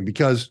interesting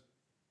because,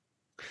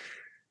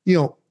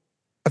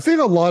 I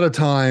think a lot of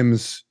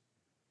times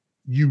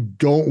you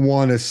don't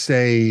want to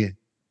say,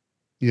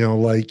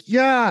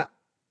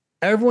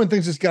 everyone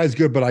thinks this guy's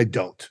good, but I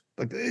don't.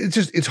 Like,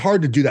 it's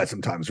hard to do that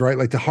sometimes, right?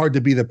 Like, hard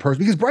to be the person,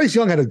 because Bryce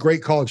Young had a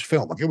great college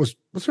film. Like, it was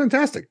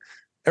fantastic.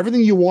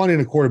 Everything you wanted in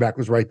a quarterback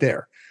was right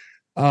there.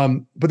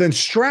 But then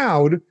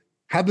Stroud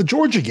had the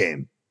Georgia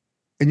game,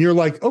 and you're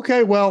like,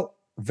 okay, well,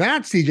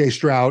 that CJ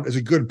Stroud is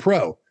a good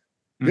pro.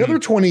 The other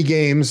 20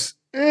 games,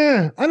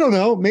 I don't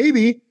know,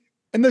 maybe.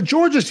 And the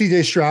Georgia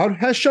CJ Stroud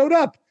has showed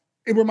up.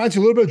 It reminds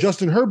you a little bit of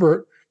Justin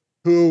Herbert,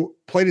 who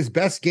played his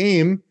best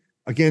game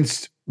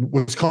against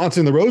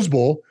Wisconsin in the Rose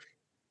Bowl.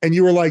 And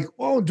you were like,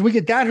 oh, do we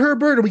get that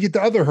Herbert or do we get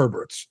the other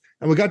Herberts?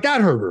 And we got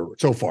that Herbert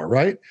so far,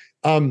 right?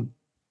 And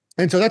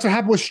so that's what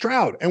happened with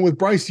Stroud. And with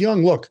Bryce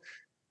Young, look,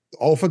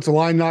 offensive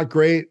line not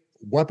great,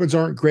 weapons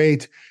aren't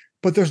great,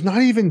 but there's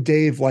not even,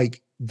 Dave,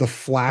 like the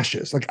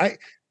flashes. Like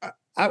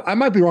I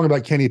might be wrong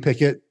about Kenny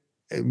Pickett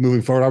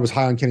moving forward. I was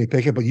high on Kenny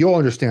Pickett, but you'll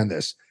understand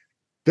this.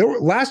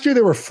 Last year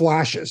there were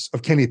flashes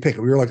of Kenny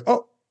Pickett. We were like,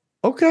 oh,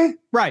 okay,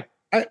 right.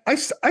 I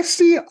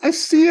see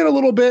it a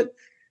little bit.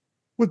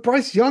 With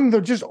Bryce Young,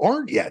 there just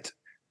aren't yet,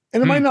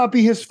 and it might not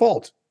be his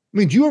fault. I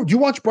mean, do you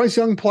watch Bryce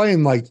Young play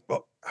and like,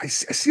 I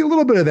see a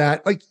little bit of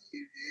that, like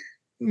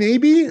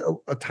maybe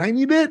a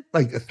tiny bit,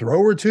 like a throw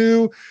or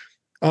two,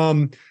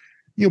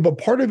 but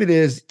part of it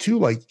is too,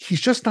 like,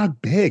 he's just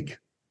not big.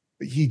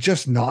 He's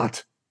just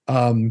not,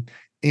 and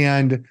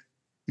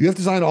you have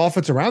to design an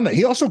offense around that.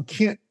 He also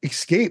can't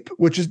escape,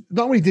 which is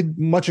not what he did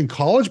much in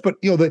college, but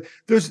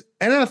there's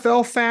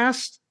NFL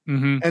fast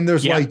and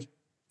there's like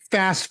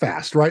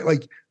fast, right?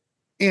 Like,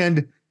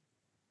 and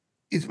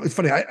it's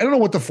funny. I don't know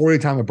what the 40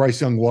 time of Bryce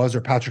Young was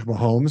or Patrick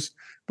Mahomes,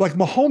 but like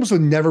Mahomes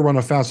would never run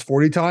a fast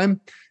 40 time.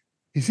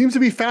 He seems to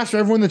be faster than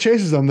everyone that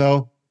chases him,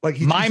 though.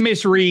 Like, my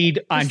misread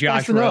on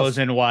Josh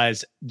Rosen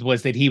was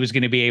that he was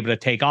going to be able to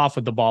take off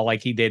with the ball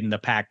like he did in the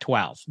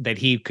Pac-12, that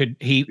he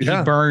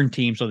burned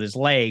teams with his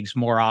legs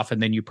more often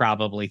than you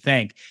probably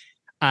think.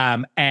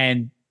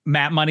 And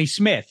Matt Money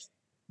Smith,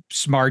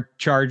 smart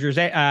Chargers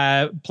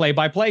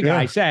play-by-play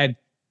guy, said,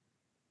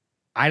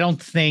 I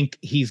don't think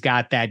he's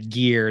got that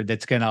gear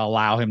that's going to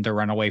allow him to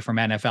run away from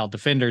NFL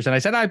defenders. And I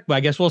said, I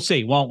guess we'll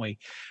see, won't we?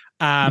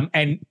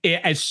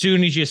 As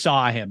soon as you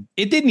saw him,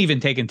 it didn't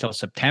even take until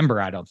September,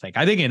 I don't think.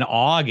 I think in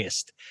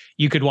August,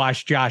 you could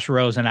watch Josh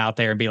Rosen out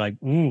there and be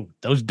like, ooh,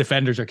 those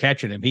defenders are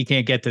catching him. He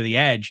can't get to the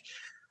edge.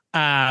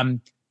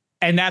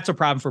 And that's a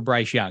problem for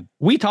Bryce Young.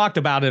 We talked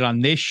about it on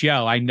this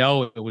show. I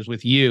know it was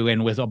with you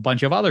and with a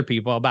bunch of other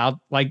people about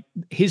like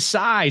his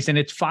size, and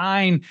it's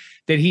fine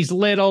that he's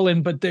little,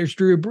 but there's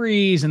Drew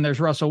Brees and there's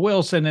Russell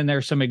Wilson, and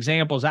there's some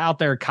examples out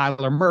there,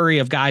 Kyler Murray,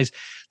 of guys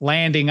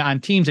landing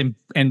on teams and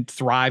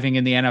thriving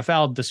in the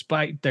NFL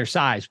despite their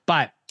size.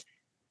 But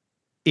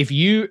if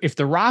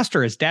the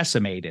roster is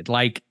decimated,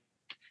 like,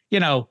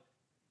 I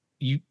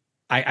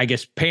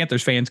guess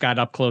Panthers fans got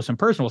up close and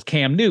personal with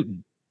Cam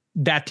Newton.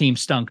 That team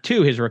stunk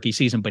too his rookie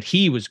season, but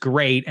he was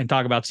great. And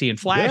talk about seeing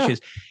flashes.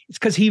 Yeah. It's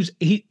because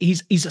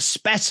he's a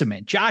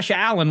specimen. Josh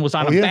Allen was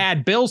on a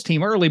bad Bills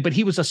team early, but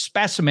he was a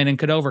specimen and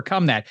could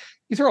overcome that.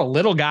 You throw a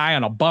little guy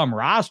on a bum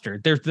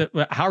roster,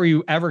 how are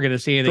you ever going to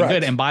see anything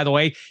good? And by the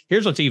way,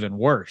 here's what's even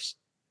worse.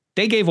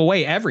 They gave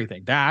away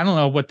everything. I don't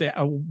know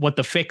what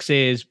the fix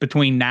is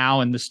between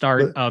now and the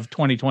start of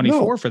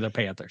 2024 for the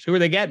Panthers. Who are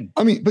they getting?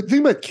 I mean, but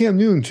think about Cam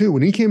Newton too.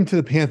 When he came to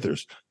the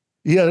Panthers,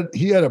 he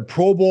had a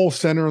Pro Bowl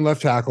center and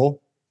left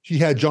tackle. He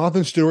had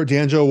Jonathan Stewart,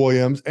 D'Angelo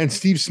Williams, and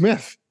Steve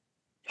Smith.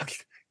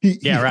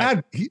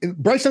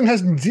 Bryce Young has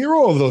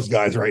 0 of those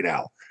guys right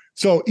now.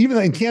 So even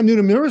in Cam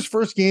Newton, remember his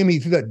first game, he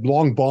threw that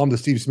long bomb to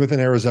Steve Smith in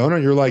Arizona.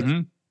 And you're like,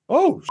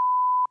 oh,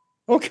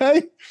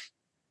 okay.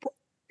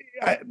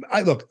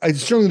 I'm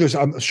sure there's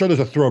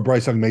a throw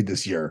Bryce Young made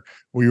this year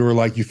where you were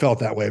like, you felt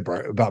that way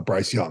about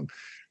Bryce Young.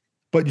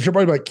 But you're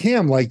right about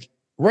Cam, like,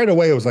 right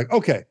away it was like,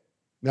 okay,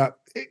 now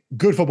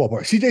good football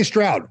player. CJ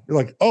Stroud, you're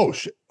like,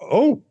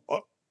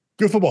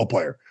 good football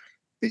player.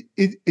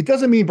 It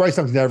doesn't mean Bryce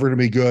Young's never going to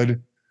be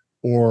good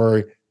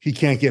or he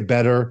can't get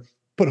better,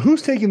 but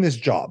who's taking this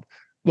job?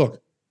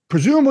 Look,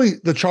 presumably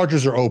the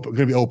Chargers are going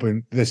to be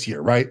open this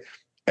year, right?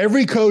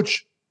 Every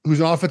coach who's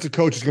an offensive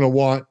coach is going to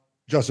want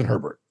Justin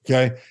Herbert,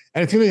 okay?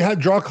 And it's going to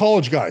draw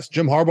college guys.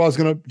 Jim Harbaugh is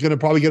going to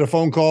probably get a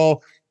phone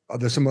call.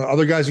 There's some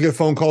other guys who get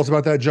phone calls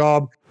about that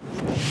job.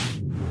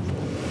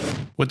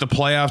 With the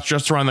playoffs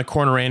just around the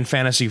corner in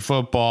fantasy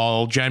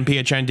football, Jen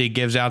Piacenti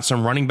gives out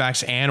some running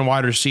backs and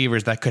wide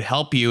receivers that could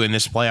help you in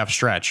this playoff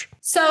stretch.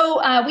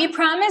 So we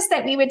promised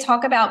that we would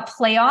talk about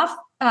playoff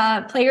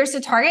players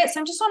to target.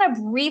 So I just want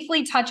to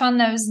briefly touch on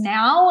those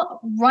now.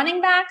 Running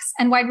backs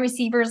and wide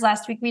receivers.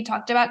 Last week we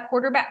talked about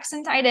quarterbacks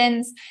and tight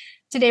ends.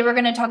 Today we're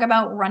going to talk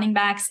about running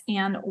backs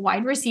and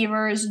wide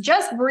receivers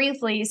just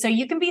briefly so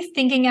you can be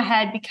thinking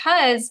ahead,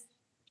 because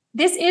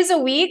this is a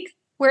week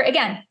where,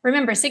 again,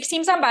 remember, 6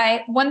 teams on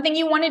bye. One thing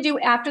you want to do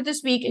after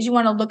this week is you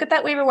want to look at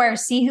that waiver wire,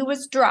 see who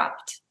was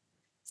dropped.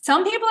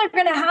 Some people are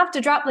going to have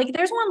to drop. Like,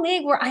 there's one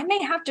league where I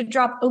may have to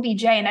drop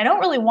OBJ, and I don't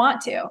really want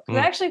to, because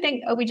I actually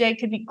think OBJ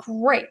could be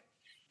great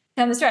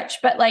down the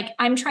stretch. But like,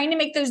 I'm trying to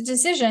make those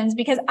decisions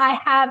because I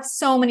have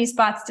so many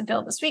spots to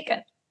fill this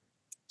weekend.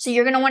 So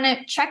you're going to want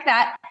to check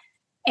that.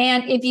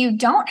 And if you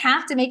don't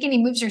have to make any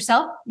moves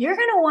yourself, you're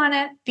going to want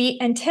to be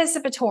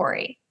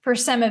anticipatory for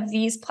some of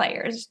these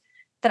players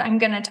that I'm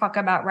going to talk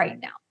about right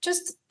now,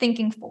 just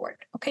thinking forward.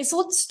 Okay, so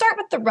let's start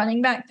with the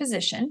running back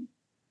position.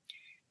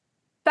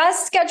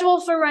 Best schedule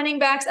for running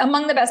backs,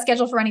 among the best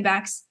schedule for running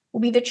backs, will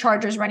be the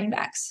Chargers running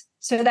backs.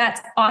 So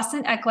that's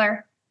Austin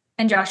Eckler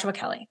and Joshua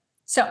Kelly.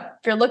 So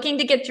if you're looking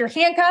to get your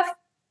handcuff,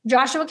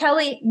 Joshua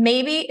Kelly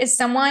maybe is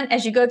someone,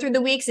 as you go through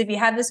the weeks, if you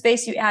have the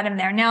space, you add him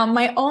there. Now,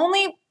 my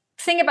only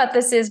thing about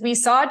this is we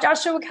saw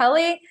Joshua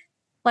Kelly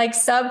like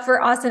sub for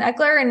Austin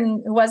Eckler, and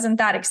it wasn't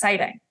that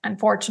exciting,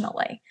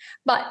 unfortunately.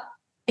 But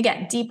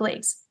again, deep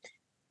leagues.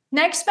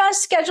 Next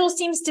best schedule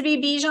seems to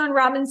be Bijan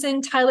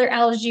Robinson, Tyler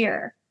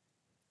Algier.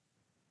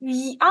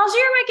 Algier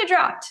might get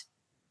dropped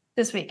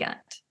this weekend.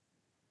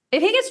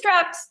 If he gets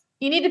dropped,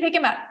 you need to pick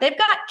him up. They've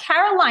got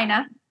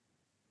Carolina,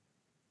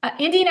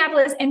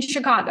 Indianapolis, and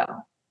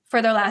Chicago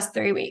for their last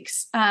 3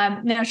 weeks.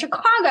 Now,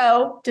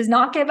 Chicago does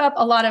not give up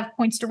a lot of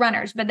points to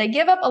runners, but they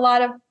give up a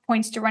lot of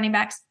points to running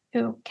backs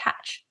who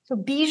catch. So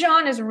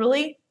Bijan is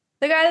really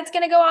the guy that's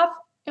going to go off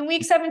in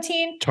week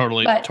 17.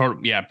 Totally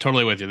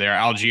with you there.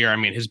 Algier, I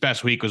mean, his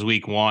best week was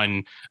week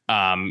 1.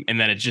 And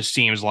then it just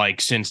seems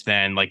like since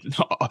then, like,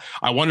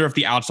 I wonder if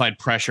the outside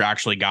pressure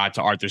actually got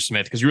to Arthur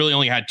Smith, because he really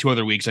only had 2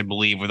 other weeks, I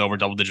believe, with over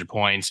double-digit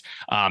points.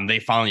 They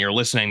finally are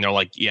listening. They're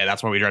like, yeah,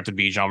 that's why we drafted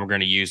Bijan. We're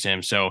going to use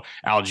him. So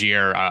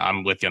Algier,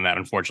 I'm with you on that,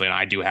 unfortunately. And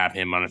I do have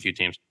him on a few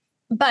teams.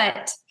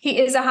 But he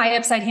is a high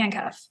upside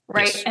handcuff,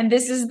 right? Yes. And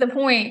this is the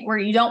point where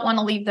you don't want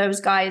to leave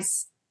those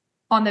guys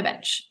on the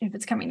bench if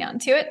it's coming down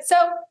to it. So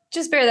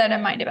just bear that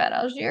in mind about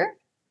Algier.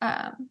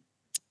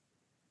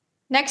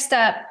 Next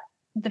up,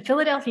 the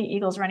Philadelphia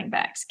Eagles running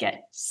backs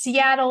get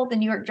Seattle, the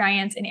New York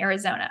Giants, and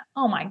Arizona.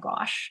 Oh my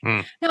gosh.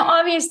 Now,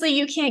 obviously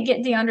you can't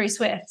get DeAndre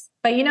Swift,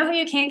 but you know who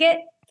you can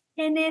get?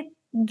 Kenneth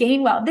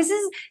Gainwell. This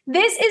is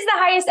the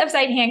highest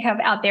upside handcuff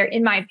out there,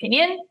 in my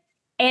opinion.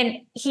 And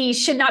he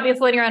should not be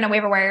floating around on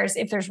waiver wires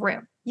if there's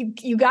room.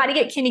 You got to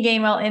get Kenny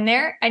Gainwell in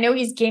there. I know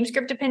he's game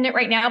script dependent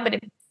right now, but if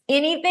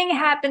anything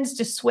happens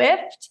to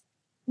Swift,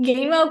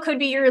 Gainwell could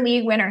be your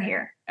league winner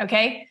here,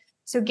 okay?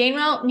 So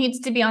Gainwell needs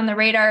to be on the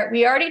radar.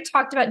 We already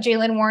talked about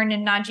Jaylen Warren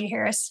and Najee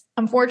Harris.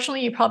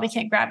 Unfortunately, you probably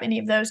can't grab any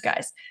of those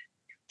guys.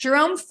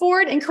 Jerome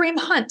Ford and Kareem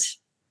Hunt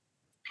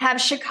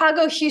have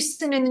Chicago,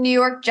 Houston, and the New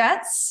York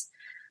Jets.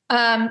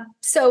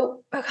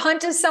 So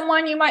Hunt is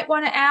someone you might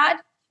want to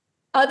add.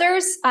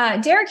 Others,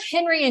 Derrick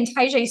Henry and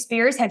Tyjae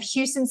Spears have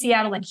Houston,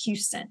 Seattle, and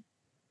Houston.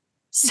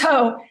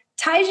 So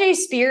Tyjae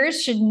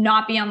Spears should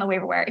not be on the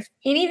waiver wire. If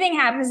anything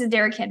happens to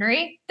Derrick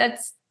Henry,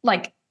 that's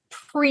like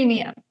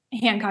premium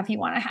handcuff you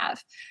want to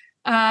have.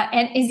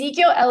 And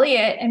Ezekiel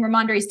Elliott and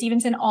Ramondre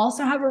Stevenson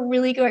also have a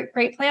really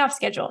great playoff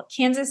schedule.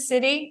 Kansas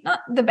City, not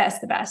the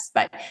best,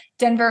 but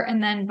Denver,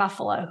 and then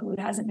Buffalo, who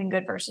hasn't been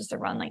good versus the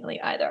run lately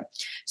either.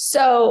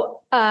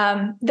 So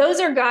those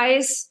are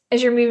guys,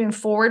 as you're moving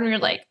forward and you're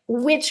like,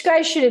 which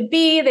guy should it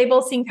be? They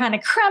both seem kind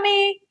of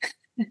crummy.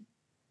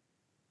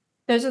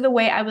 Those are the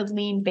way I would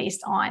lean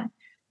based on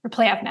for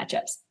playoff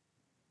matchups.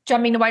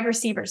 Jumping to wide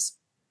receivers.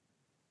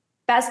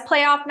 Best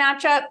playoff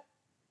matchup,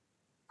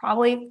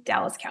 probably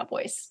Dallas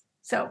Cowboys.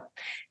 So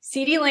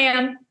CeeDee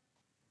Lamb,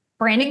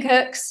 Brandon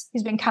Cooks,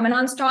 who's been coming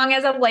on strong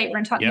as of late. We're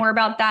going to talk more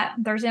about that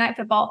Thursday Night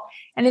Football.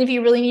 And then if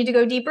you really need to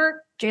go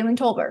deeper, Jalen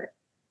Tolbert,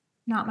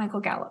 not Michael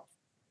Gallup.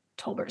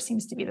 Tolbert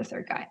seems to be the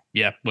third guy.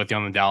 Yeah, with you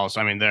on the Dallas.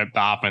 I mean, the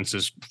offense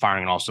is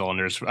firing on all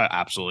cylinders.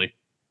 Absolutely.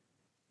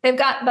 They've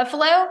got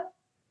Buffalo,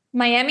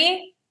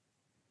 Miami,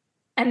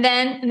 and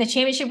then in the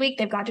championship week,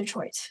 they've got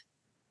Detroit.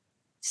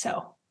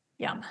 So,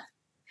 yum.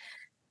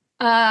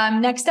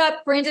 Next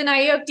up, Brandon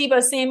Ayuk,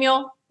 Deebo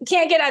Samuel. You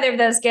can't get either of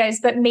those guys,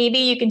 but maybe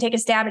you can take a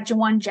stab at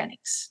Juwan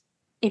Jennings.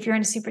 if you're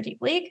in a super deep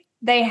league.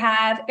 They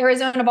have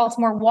Arizona,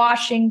 Baltimore,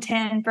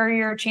 Washington for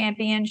your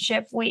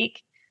championship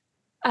week.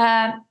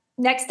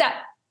 Next up,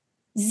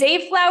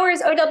 Zay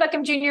Flowers, Odell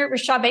Beckham Jr.,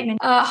 Rashad Bateman,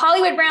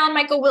 Hollywood Brown,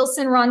 Michael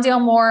Wilson,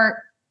 Rondale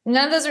Moore.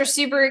 None of those are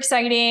super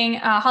exciting.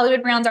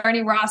 Hollywood Brown's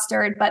already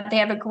rostered, but they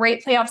have a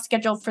great playoff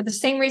schedule for the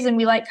same reason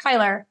we like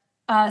Kyler.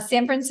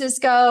 San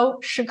Francisco,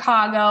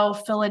 Chicago,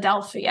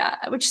 Philadelphia,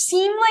 which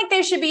seem like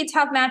they should be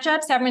tough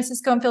matchups, San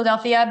Francisco and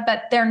Philadelphia,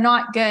 but they're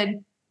not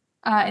good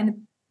in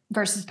the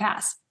versus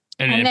pass.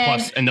 And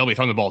they'll be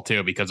throwing the ball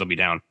too because they'll be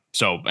down.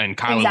 So, and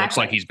Kyler looks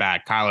like he's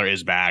back. Kyler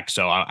is back.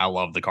 So I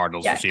love the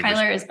Cardinals receivers.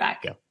 Kyler is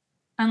back. Yeah.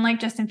 Unlike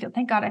Justin Fields.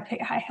 Thank God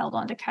I held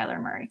on to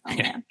Kyler Murray. Oh,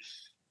 man.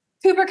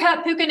 Cooper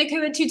Kupp, Puka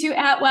Nacua, Tutu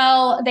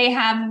Atwell. They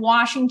have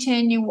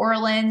Washington, New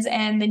Orleans,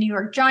 and the New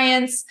York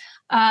Giants.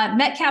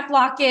 Metcalf,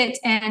 Lockett,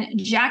 and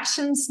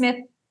Jackson Smith.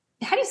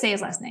 How do you say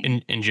his last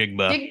name? In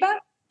Jigba. Jigba?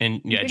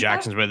 And yeah,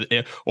 Jackson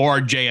Smith, or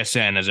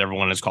JSN, as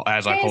everyone has called,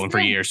 as I call him for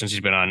years since he's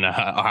been on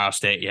Ohio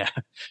State. Yeah,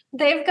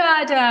 they've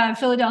got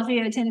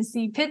Philadelphia,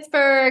 Tennessee,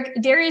 Pittsburgh,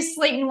 Darius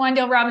Slayton,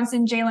 Wan'Dale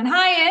Robinson, Jalen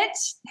Hyatt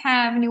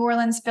have New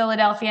Orleans,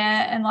 Philadelphia,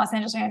 and Los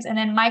Angeles Rams, and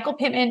then Michael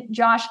Pittman,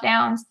 Josh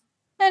Downs,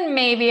 and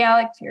maybe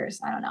Alec Pierce.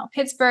 I don't know.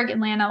 Pittsburgh,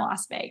 Atlanta,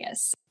 Las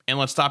Vegas. And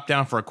let's stop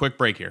down for a quick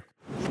break here.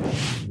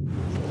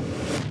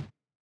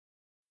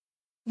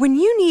 When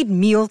you need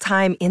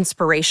mealtime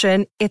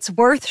inspiration, it's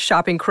worth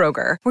shopping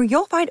Kroger, where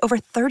you'll find over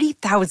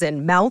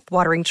 30,000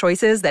 mouth-watering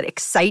choices that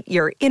excite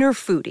your inner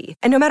foodie.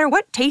 And no matter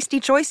what tasty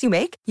choice you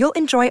make, you'll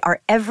enjoy our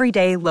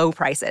everyday low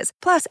prices,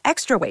 plus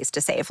extra ways to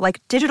save,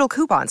 like digital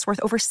coupons worth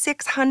over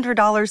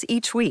 $600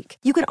 each week.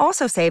 You can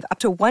also save up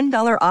to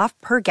 $1 off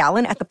per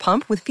gallon at the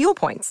pump with fuel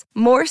points.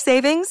 More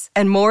savings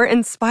and more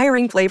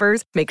inspiring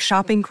flavors make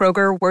shopping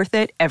Kroger worth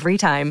it every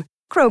time.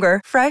 Kroger,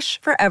 fresh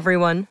for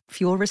everyone.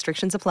 Fuel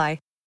restrictions apply.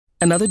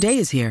 Another day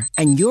is here,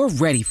 and you're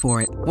ready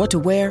for it. What to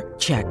wear?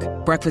 Check.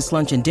 Breakfast,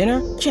 lunch, and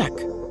dinner? Check.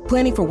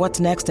 Planning for what's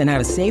next and how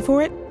to save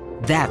for it?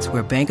 That's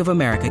where Bank of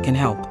America can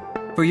help.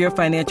 For your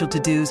financial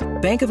to-dos,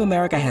 Bank of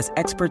America has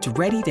experts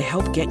ready to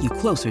help get you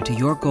closer to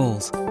your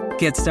goals.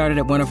 Get started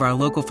at one of our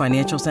local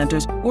financial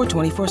centers or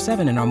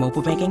 24/7 in our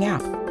mobile banking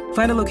app.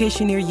 Find a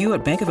location near you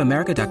at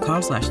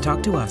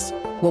bankofamerica.com/talktous.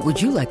 What would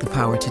you like the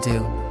power to do?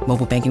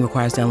 Mobile banking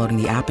requires downloading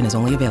the app and is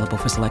only available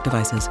for select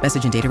devices.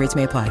 Message and data rates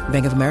may apply.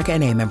 Bank of America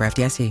NA, member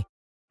FDIC.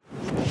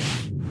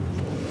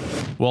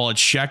 Well,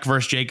 it's Sheck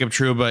versus Jacob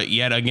Trouba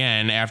yet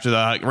again after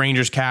the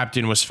Rangers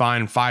captain was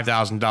fined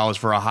 $5,000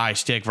 for a high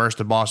stick versus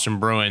the Boston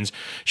Bruins.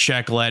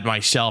 Sheck led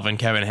myself and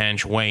Kevin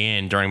Hench weigh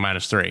in during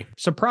 -3.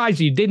 Surprised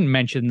you didn't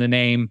mention the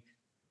name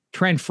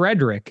Trent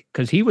Frederick,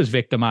 because he was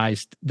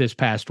victimized this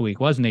past week,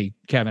 wasn't he,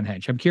 Kevin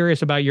Hench? I'm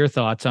curious about your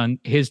thoughts on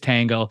his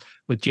tangle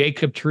with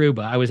Jacob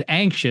Trouba. I was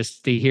anxious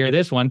to hear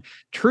this one.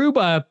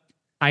 Trouba,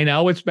 I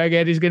know what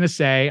Spaghetti's going to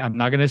say. I'm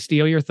not going to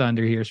steal your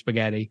thunder here,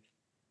 Spaghetti.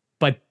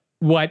 But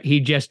what he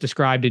just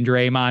described in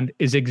Draymond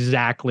is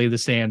exactly the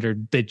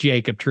standard that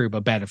Jacob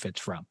Trouba benefits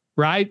from,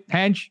 right,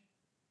 Hench?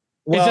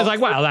 Well, it's just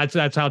like, wow,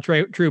 that's how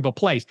Trouba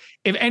plays.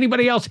 If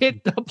anybody else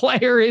hit the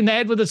player in the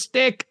head with a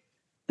stick,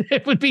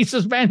 it would be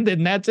suspended,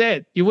 and that's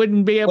it. You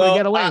wouldn't be able to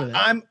get away with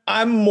it.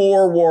 I'm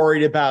more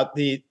worried about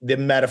the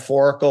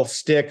metaphorical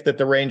stick that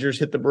the Rangers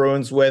hit the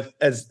Bruins with,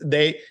 as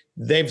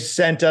they've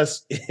sent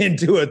us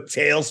into a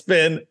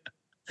tailspin.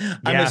 Yeah.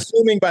 I'm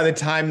assuming by the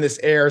time this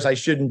airs, I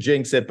shouldn't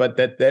jinx it, but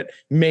that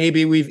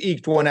maybe we've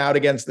eked one out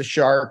against the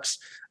Sharks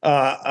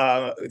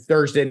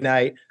Thursday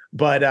night.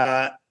 But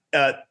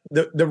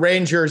the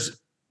Rangers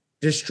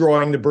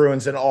destroying the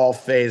Bruins in all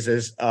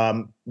phases.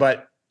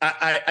 But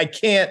I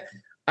can't.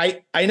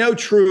 I know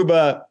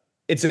Trouba,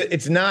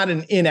 it's not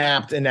an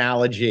inapt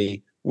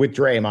analogy with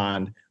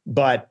Draymond,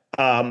 but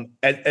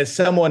as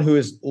someone who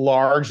has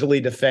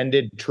largely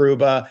defended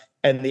Trouba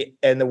and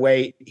the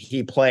way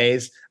he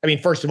plays, I mean,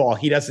 first of all,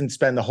 he doesn't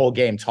spend the whole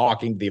game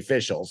talking to the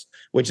officials,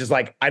 which is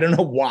like, I don't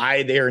know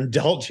why they're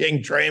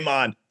indulging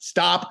Draymond.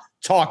 Stop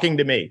talking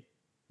to me.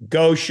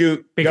 Go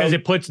shoot. Because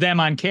it puts them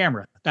on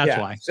camera. That's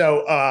why.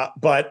 So,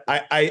 but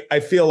I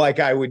feel like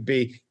I would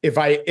be, if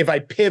I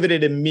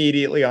pivoted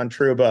immediately on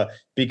Trouba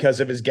because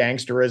of his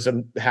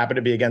gangsterism happened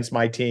to be against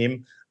my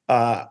team,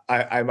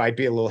 I might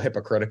be a little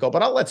hypocritical,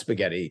 but I'll let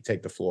Spaghetti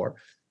take the floor.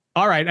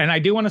 All right. And I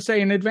do want to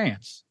say in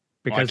advance,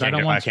 because I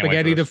don't want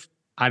Spaghetti to,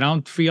 I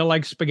don't feel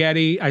like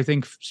Spaghetti. I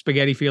think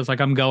Spaghetti feels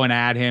like I'm going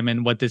at him,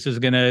 and what this is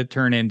going to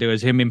turn into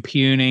is him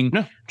impugning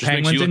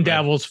Penguins and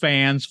Devils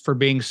fans for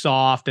being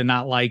soft and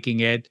not liking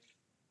it.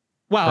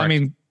 Well, correct. I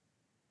mean,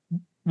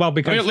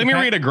 because let me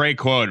read a great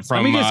quote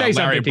from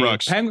Larry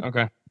Brooks.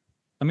 Okay.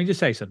 Let me just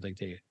say something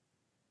to you.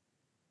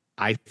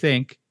 I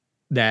think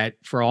that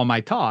for all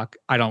my talk,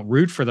 I don't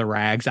root for the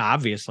Rags,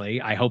 obviously.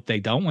 I hope they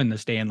don't win the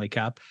Stanley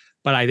Cup,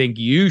 but I think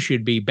you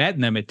should be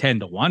betting them at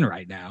 10-1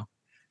 right now.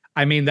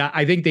 I mean,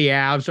 I think the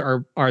Avs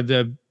are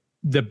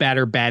the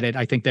better bet.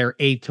 I think they're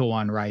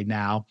 8-1 right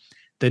now.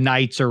 The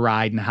Knights are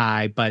riding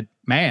high, but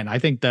man, I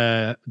think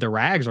the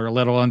Rags are a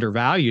little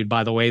undervalued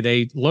by the way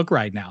they look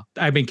right now.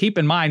 I mean, keep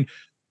in mind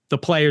the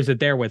players that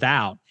they're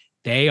without.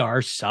 they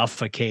are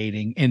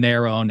suffocating in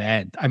their own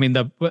end. I mean,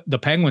 the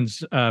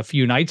Penguins a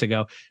few nights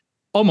ago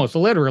almost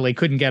literally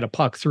couldn't get a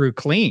puck through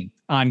clean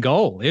on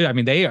goal. I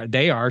mean,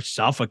 they are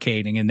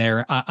suffocating in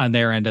their on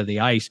their end of the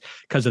ice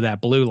because of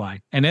that blue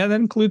line, and that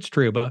includes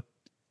Trouba.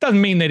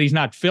 Doesn't mean that he's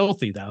not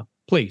filthy, though.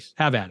 Please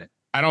have at it.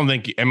 I don't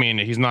think. I mean,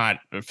 he's not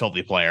a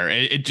filthy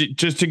player.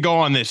 Just to go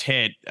on this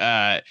hit,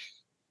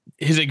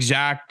 his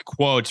exact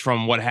quotes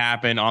from what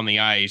happened on the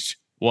ice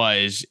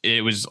was,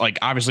 it was like,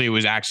 obviously it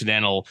was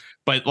accidental,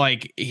 but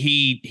like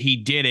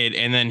he did it,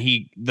 and then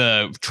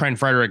the Trent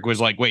Frederick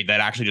was like, wait, that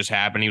actually just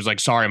happened. He was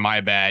like, sorry,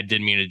 my bad,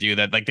 didn't mean to do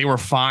that. Like, they were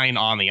fine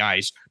on the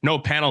ice, no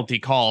penalty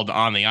called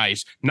on the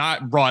ice,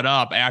 not brought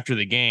up after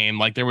the game.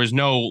 Like, there was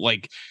no,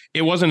 like,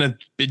 it wasn't a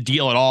big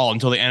deal at all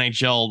until the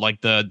NHL, like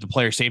the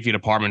player safety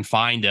department,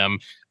 fined him.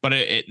 But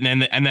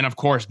and then of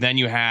course, then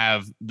you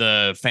have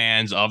the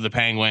fans of the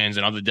Penguins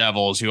and of the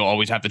Devils who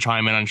always have to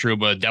chime in on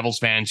Trouba. Devils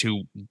fans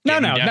who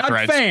not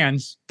threats.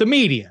 Fans, the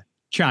media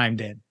chimed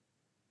in.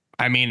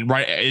 I mean,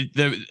 right?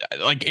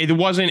 It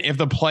wasn't. If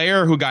the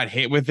player who got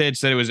hit with it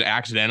said it was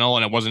accidental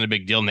and it wasn't a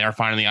big deal, and they're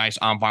fine on the ice,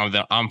 I'm fine with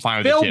it. I'm fine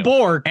with it too. Phil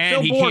Borg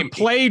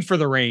played for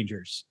the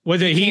Rangers.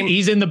 Was it?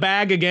 He's in the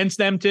bag against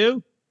them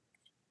too.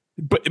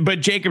 But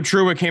Jacob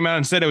Trouba came out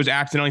and said it was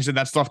accidental. He said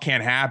that stuff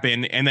can't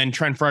happen. And then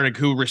Trent Frederick,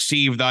 who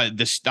received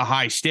the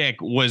high stick,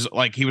 was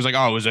like,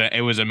 oh,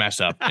 it was a mess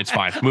up. It's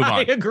fine. Move on.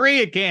 I agree,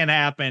 it can't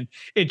happen.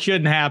 It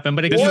shouldn't happen.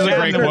 But this is a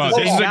great quote.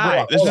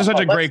 This is such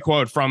a great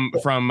quote from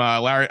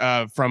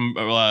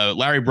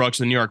Larry Brooks,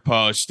 the New York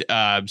Post.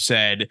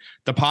 Said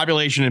the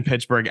population in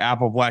Pittsburgh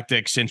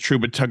apoplectic since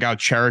Trouba took out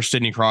cherished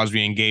Sidney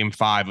Crosby in Game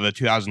 5 of the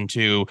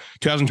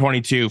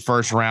 2022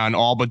 first round,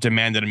 all but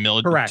demanded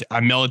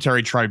a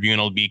military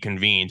tribunal be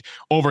convened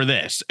over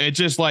this. It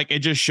just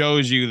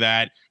shows you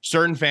that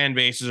certain fan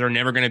bases are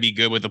never going to be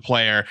good with the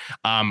player.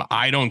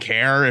 I don't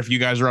care if you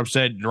guys are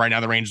upset right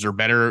now. The Rangers are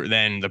better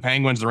than the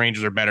Penguins. The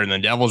Rangers are better than the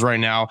Devils right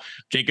now.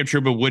 Jacob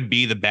Trouba would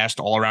be the best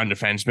all-around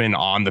defenseman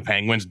on the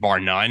Penguins, bar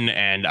none.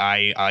 And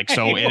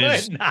it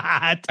is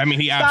not. I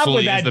mean, he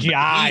absolutely is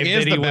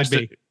the best.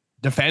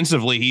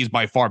 Defensively, he's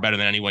by far better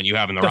than anyone you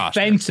have in the roster.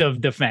 Defensive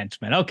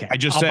defenseman. Okay. I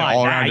just said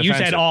all around. You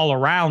said all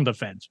around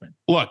defenseman.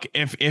 Look,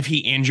 if he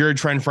injured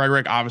Trent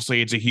Frederick,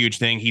 obviously it's a huge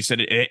thing. He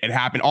said it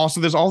happened. Also,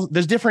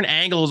 there's different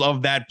angles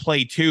of that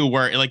play too,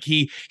 where like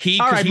he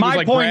all right,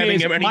 my point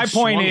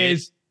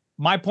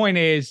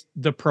is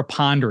the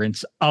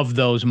preponderance of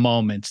those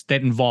moments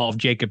that involve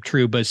Jacob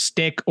Trouba's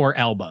stick or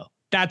elbow.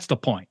 That's the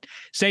point.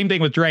 Same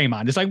thing with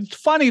Draymond. It's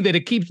funny that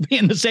it keeps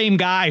being the same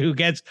guy who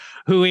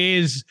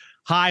is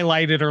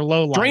highlighted or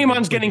low.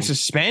 Draymond's getting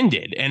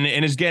suspended and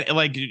is getting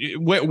like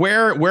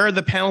where are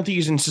the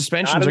penalties and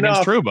suspensions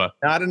against Trouba?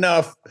 Not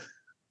enough.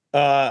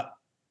 All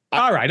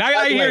right,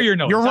 I hear your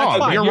notes. You're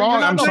wrong. You're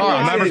wrong. I'm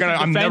sorry.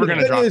 I'm never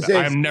gonna drop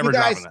that. I'm never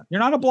dropping that. You're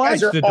not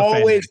obliged to defend.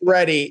 Always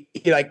ready.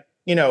 Like,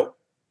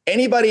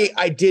 anybody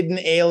I didn't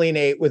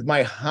alienate with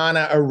my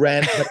Hannah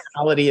Arendt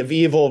mentality of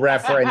evil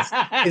reference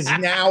is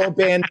now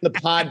abandoned the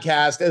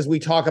podcast as we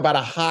talk about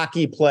a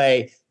hockey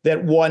play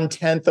that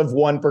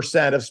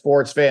 0.1% of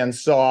sports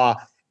fans saw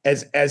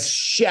as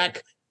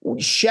Sheck.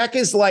 Sheck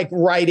is like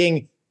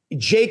writing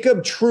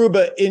Jacob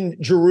Trouba in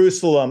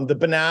Jerusalem, the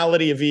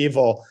banality of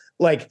evil.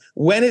 Like,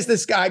 when is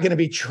this guy going to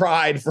be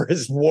tried for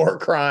his war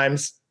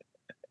crimes?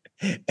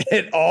 If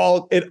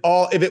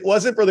it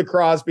wasn't for the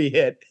Crosby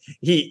hit,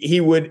 he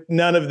would,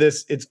 none of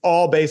this. It's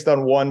all based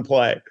on one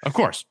play. Of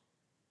course.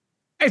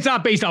 It's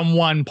not based on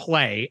one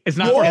play. It's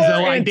not as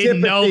though I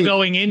didn't know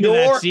going into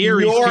that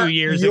series 2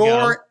 years ago.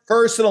 Your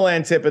personal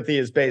antipathy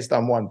is based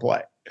on one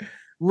play.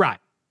 Right.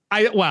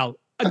 The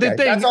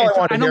thing,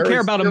 I don't care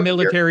about a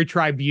military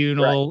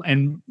tribunal,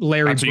 and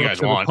Larry Brooks of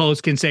the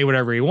Post can say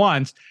whatever he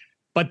wants.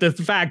 But the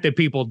fact that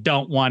people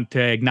don't want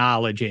to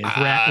acknowledge it,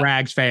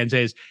 Rags fans,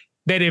 is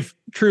that if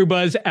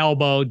Trouba's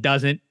elbow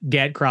doesn't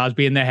get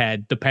Crosby in the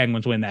head, the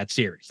Penguins win that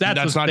series.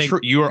 That's not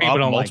true. You were up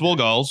multiple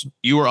goals.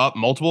 You were up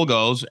multiple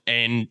goals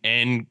and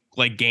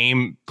like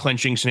game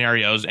clinching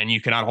scenarios, and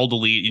you cannot hold the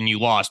lead, and you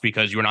lost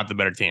because you were not the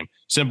better team.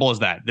 Simple as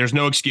that. There's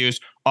no excuse.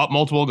 Up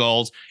multiple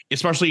goals,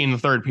 especially in the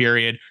third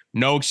period.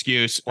 No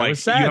excuse. Like,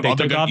 you have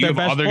other good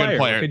players.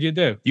 What could you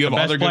do? You have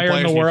other good players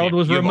in the world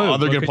was removed.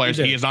 Other good players.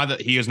 He is not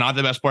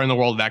the best player in the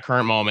world at that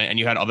current moment, and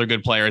you had other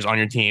good players on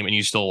your team, and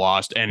you still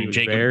lost. And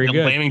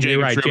blaming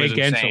Jacob Trouba is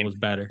insane. Was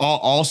better.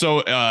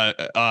 Also,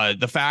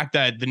 the fact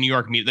that the New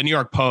York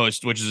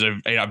Post, which is a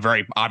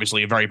very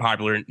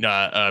popular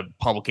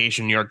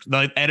publication,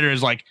 the editor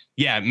is like,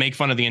 yeah, make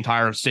fun of the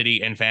entire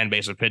city and fan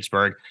base of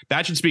Pittsburgh.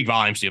 That should speak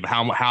volumes to you about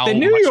how much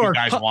you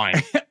guys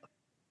whine.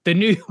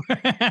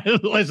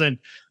 Listen,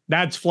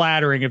 that's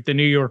flattering. If the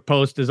New York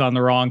Post is on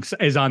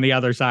the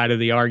other side of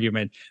the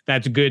argument,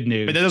 that's good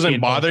news. But that doesn't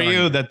bother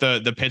you that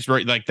the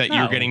Pittsburgh, like that,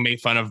 you're getting made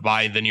fun of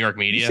by the New York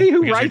media. You see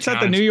who writes at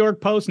the New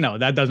York Post? No,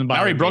 that doesn't bother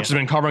me. Larry Brooks has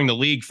been covering the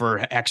league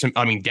for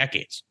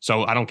decades.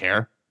 So I don't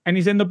care. And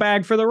he's in the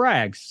bag for the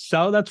Rags.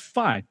 So that's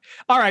fine.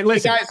 All right,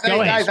 listen. Hey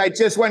guys, I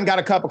just went and got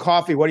a cup of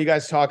coffee. What are you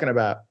guys talking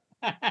about?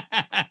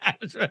 I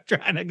was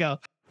trying to go.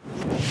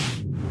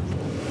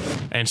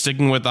 And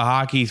sticking with the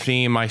hockey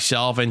theme,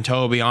 myself and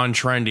Toby on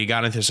Trendy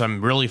got into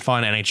some really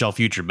fun NHL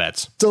future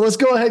bets. So let's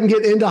go ahead and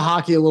get into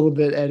hockey a little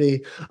bit,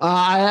 Eddie.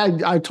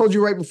 I told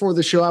you right before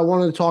the show I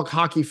wanted to talk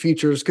hockey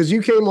futures because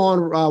you came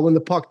on when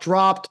the puck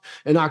dropped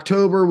in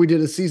October. We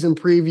did a season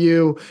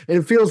preview, and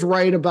it feels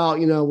right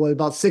about,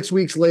 about 6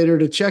 weeks later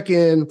to check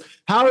in.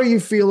 How are you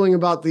feeling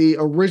about the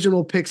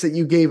original picks that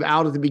you gave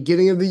out at the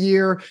beginning of the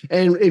year?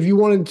 And if you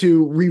wanted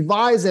to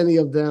revise any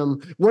of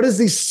them, what is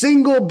the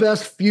single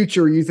best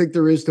future you think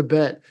there is to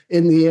bet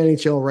in the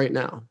NHL right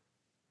now?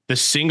 The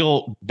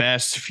single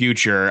best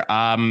future,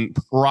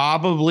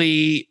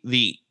 probably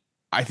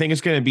I think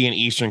it's going to be an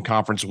Eastern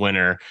Conference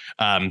winner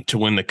to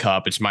win the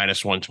cup. It's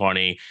minus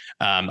 120.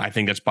 I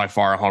think that's by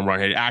far a home run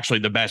hit. Actually,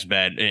 the best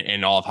bet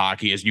in all of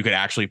hockey is you could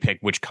actually pick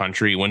which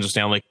country wins the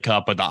Stanley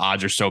Cup, but the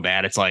odds are so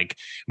bad. It's like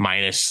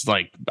minus,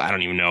 I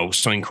don't even know,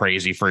 something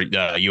crazy for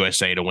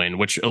USA to win,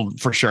 which will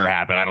for sure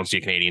happen. I don't see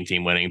a Canadian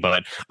team winning,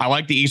 but I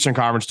like the Eastern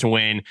Conference to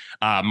win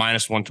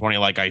minus 120.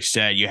 Like I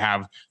said, you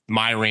have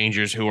my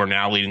Rangers, who are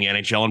now leading the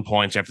NHL in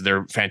points after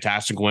their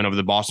fantastic win over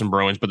the Boston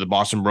Bruins, but the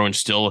Boston Bruins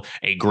still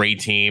a great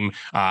team.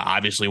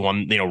 Obviously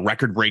won,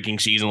 record-breaking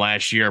season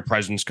last year,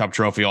 President's Cup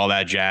trophy, all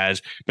that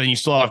jazz. But then you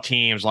still have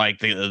teams like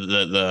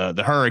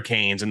the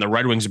Hurricanes, and the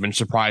Red Wings have been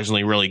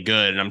surprisingly really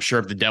good. And I'm sure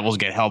if the Devils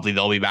get healthy,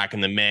 they'll be back in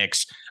the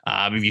mix.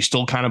 If you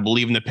still kind of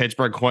believe in the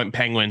Pittsburgh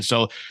Penguins.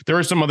 So there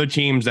are some other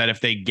teams that if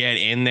they get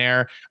in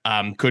there,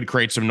 could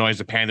create some noise.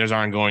 The Panthers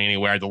aren't going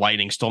anywhere. The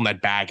Lightning still in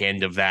that back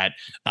end of that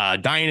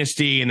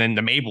dynasty. And then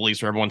the Maple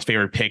Leafs are everyone's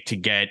favorite pick to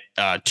get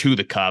to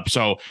the Cup.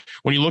 So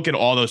when you look at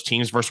all those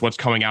teams versus what's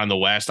coming out in the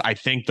West, I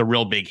think the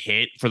real big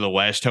hit for the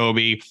West,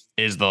 Toby,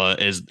 is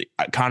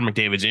Connor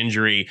McDavid's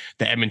injury.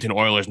 The Edmonton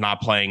Oilers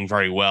not playing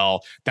very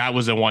well. That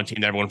was the one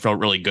team that everyone felt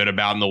really good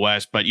about in the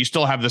West. But you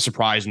still have the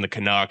surprise in the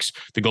Canucks.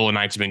 The Golden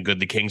Knights have been good.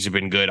 The Kings have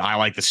been good. I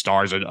like the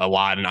Stars a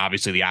lot, and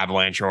obviously the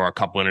Avalanche are a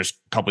couple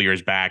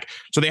years back.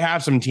 So they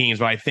have some teams,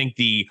 but I think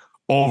the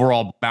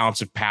overall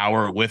balance of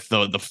power with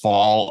the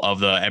fall of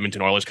the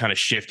Edmonton Oilers kind of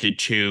shifted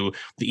to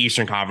the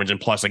Eastern Conference.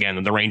 And plus,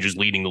 again, the Rangers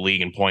leading the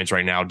league in points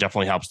right now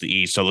definitely helps the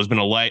East. So there's been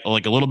a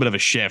little bit of a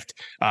shift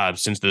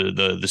since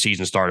the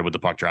season started with the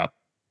puck drop.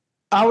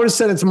 I would have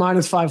said it's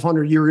minus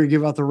 500. You were going to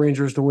give out the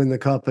Rangers to win the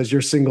cup as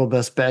your single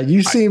best bet.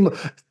 You seem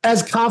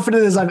as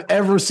confident as I've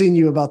ever seen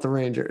you about the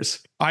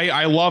Rangers.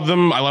 I love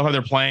them. I love how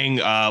they're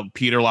playing.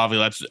 Peter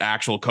Laviolette's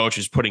actual coach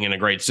is putting in a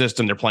great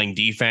system. They're playing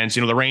defense.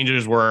 The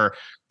Rangers were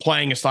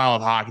playing a style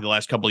of hockey the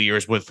last couple of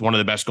years with one of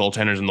the best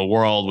goaltenders in the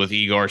world with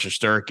Igor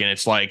Shesterkin.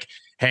 It's like,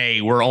 hey,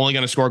 we're only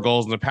going to score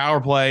goals in the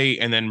power play,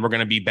 and then we're going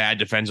to be bad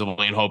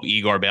defensively and hope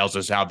Igor bails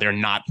us out. They're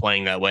not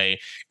playing that way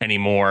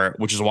anymore,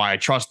 which is why I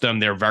trust them.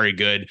 They're very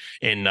good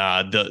in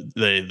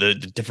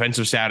the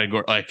defensive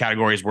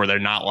categories where they're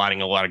not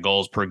allowing a lot of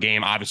goals per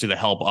game. Obviously, the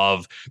help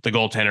of the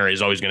goaltender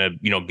is always going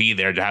to be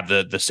there to have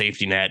the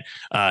safety net,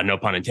 no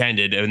pun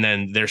intended. And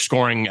then they're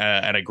scoring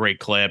at a great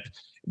clip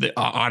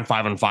on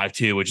 5-on-5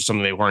 too, which is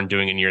something they weren't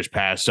doing in years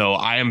past. So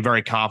I am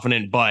very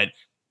confident, but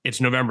it's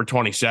November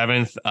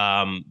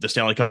 27th. The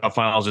Stanley Cup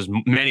Finals is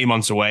many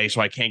months away, so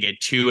I can't get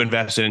too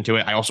invested into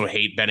it. I also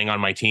hate betting on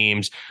my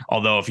teams,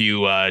 although if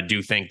you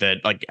do think that,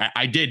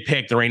 I did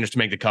pick the Rangers to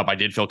make the Cup. I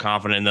did feel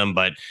confident in them,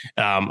 but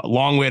a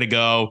long way to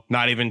go,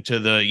 not even to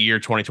the year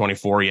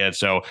 2024 yet.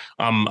 So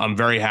I'm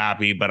very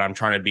happy, but I'm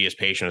trying to be as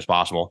patient as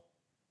possible.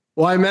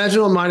 Well, I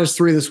imagine on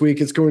 -3 this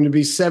week, it's going to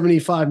be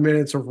 75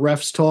 minutes of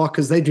refs talk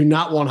because they do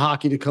not want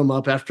hockey to come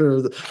up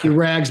after the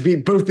Rags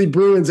beat both the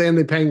Bruins and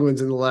the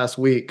Penguins in the last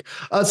week.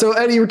 So,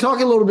 Eddie, you were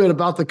talking a little bit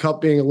about the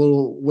Cup being a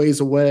little ways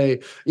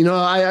away.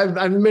 I've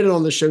admitted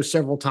on the show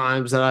several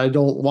times that I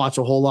don't watch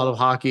a whole lot of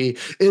hockey.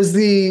 Is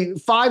the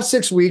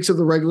 5-6 weeks of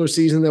the regular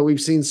season that we've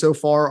seen so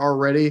far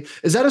already,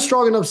 is that a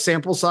strong enough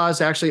sample size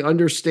to actually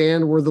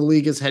understand where the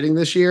league is heading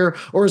this year?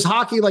 Or is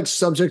hockey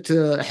subject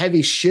to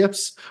heavy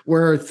shifts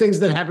where things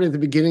that happen at the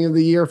beginning of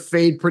the year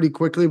fade pretty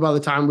quickly by the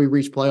time we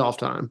reach playoff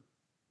time?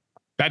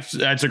 That's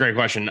a great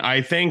question.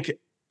 I think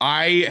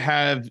I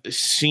have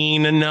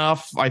seen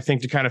enough, I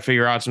think, to kind of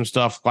figure out some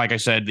stuff. Like I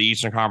said, the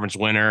Eastern Conference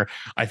winner,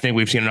 I think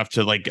we've seen enough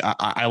to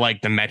I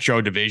like the Metro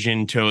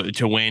division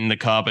to win the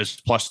Cup as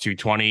plus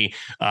 220.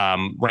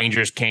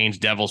 Rangers, Canes,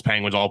 Devils,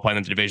 Penguins all playing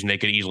in the division. They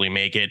could easily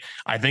make it.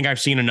 I think I've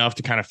seen enough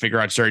to kind of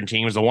figure out certain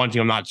teams. The one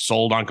team I'm not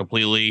sold on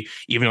completely,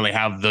 even though they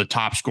have the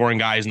top scoring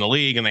guys in the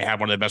league and they have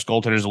one of the best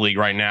goaltenders in the league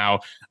right now,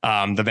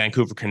 the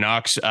Vancouver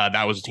Canucks.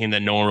 That was a team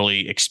that no one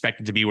really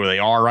expected to be where they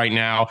are right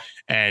now.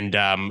 And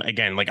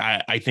again,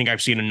 I think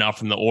I've seen enough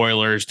from the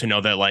Oilers to know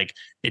that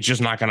it's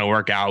just not going to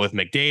work out with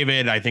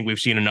McDavid. I think we've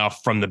seen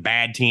enough from the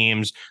bad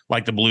teams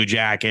like the Blue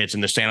Jackets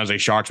and the San Jose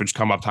Sharks, which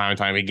come up time and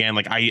time again.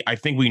 I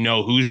think we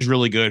know who's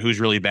really good, who's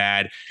really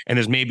bad. And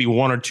there's maybe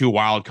one or two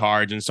wild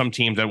cards and some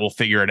teams that will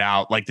figure it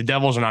out. The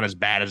Devils are not as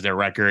bad as their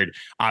record.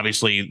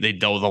 Obviously, they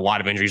dealt with a lot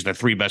of injuries. The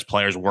three best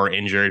players were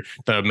injured.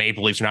 The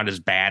Maple Leafs are not as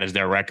bad as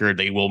their record.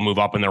 They will move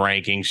up in the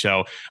rankings.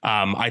 So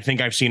I think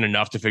I've seen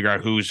enough to figure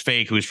out who's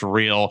fake, who's for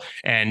real.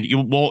 And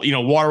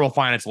water will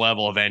find find its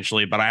level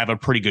eventually, but I have a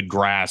pretty good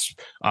grasp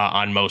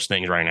on most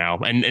things right now.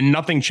 And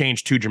nothing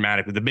changed too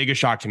dramatically. The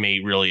biggest shock to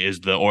me really is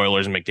the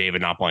Oilers and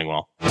McDavid not playing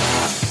well.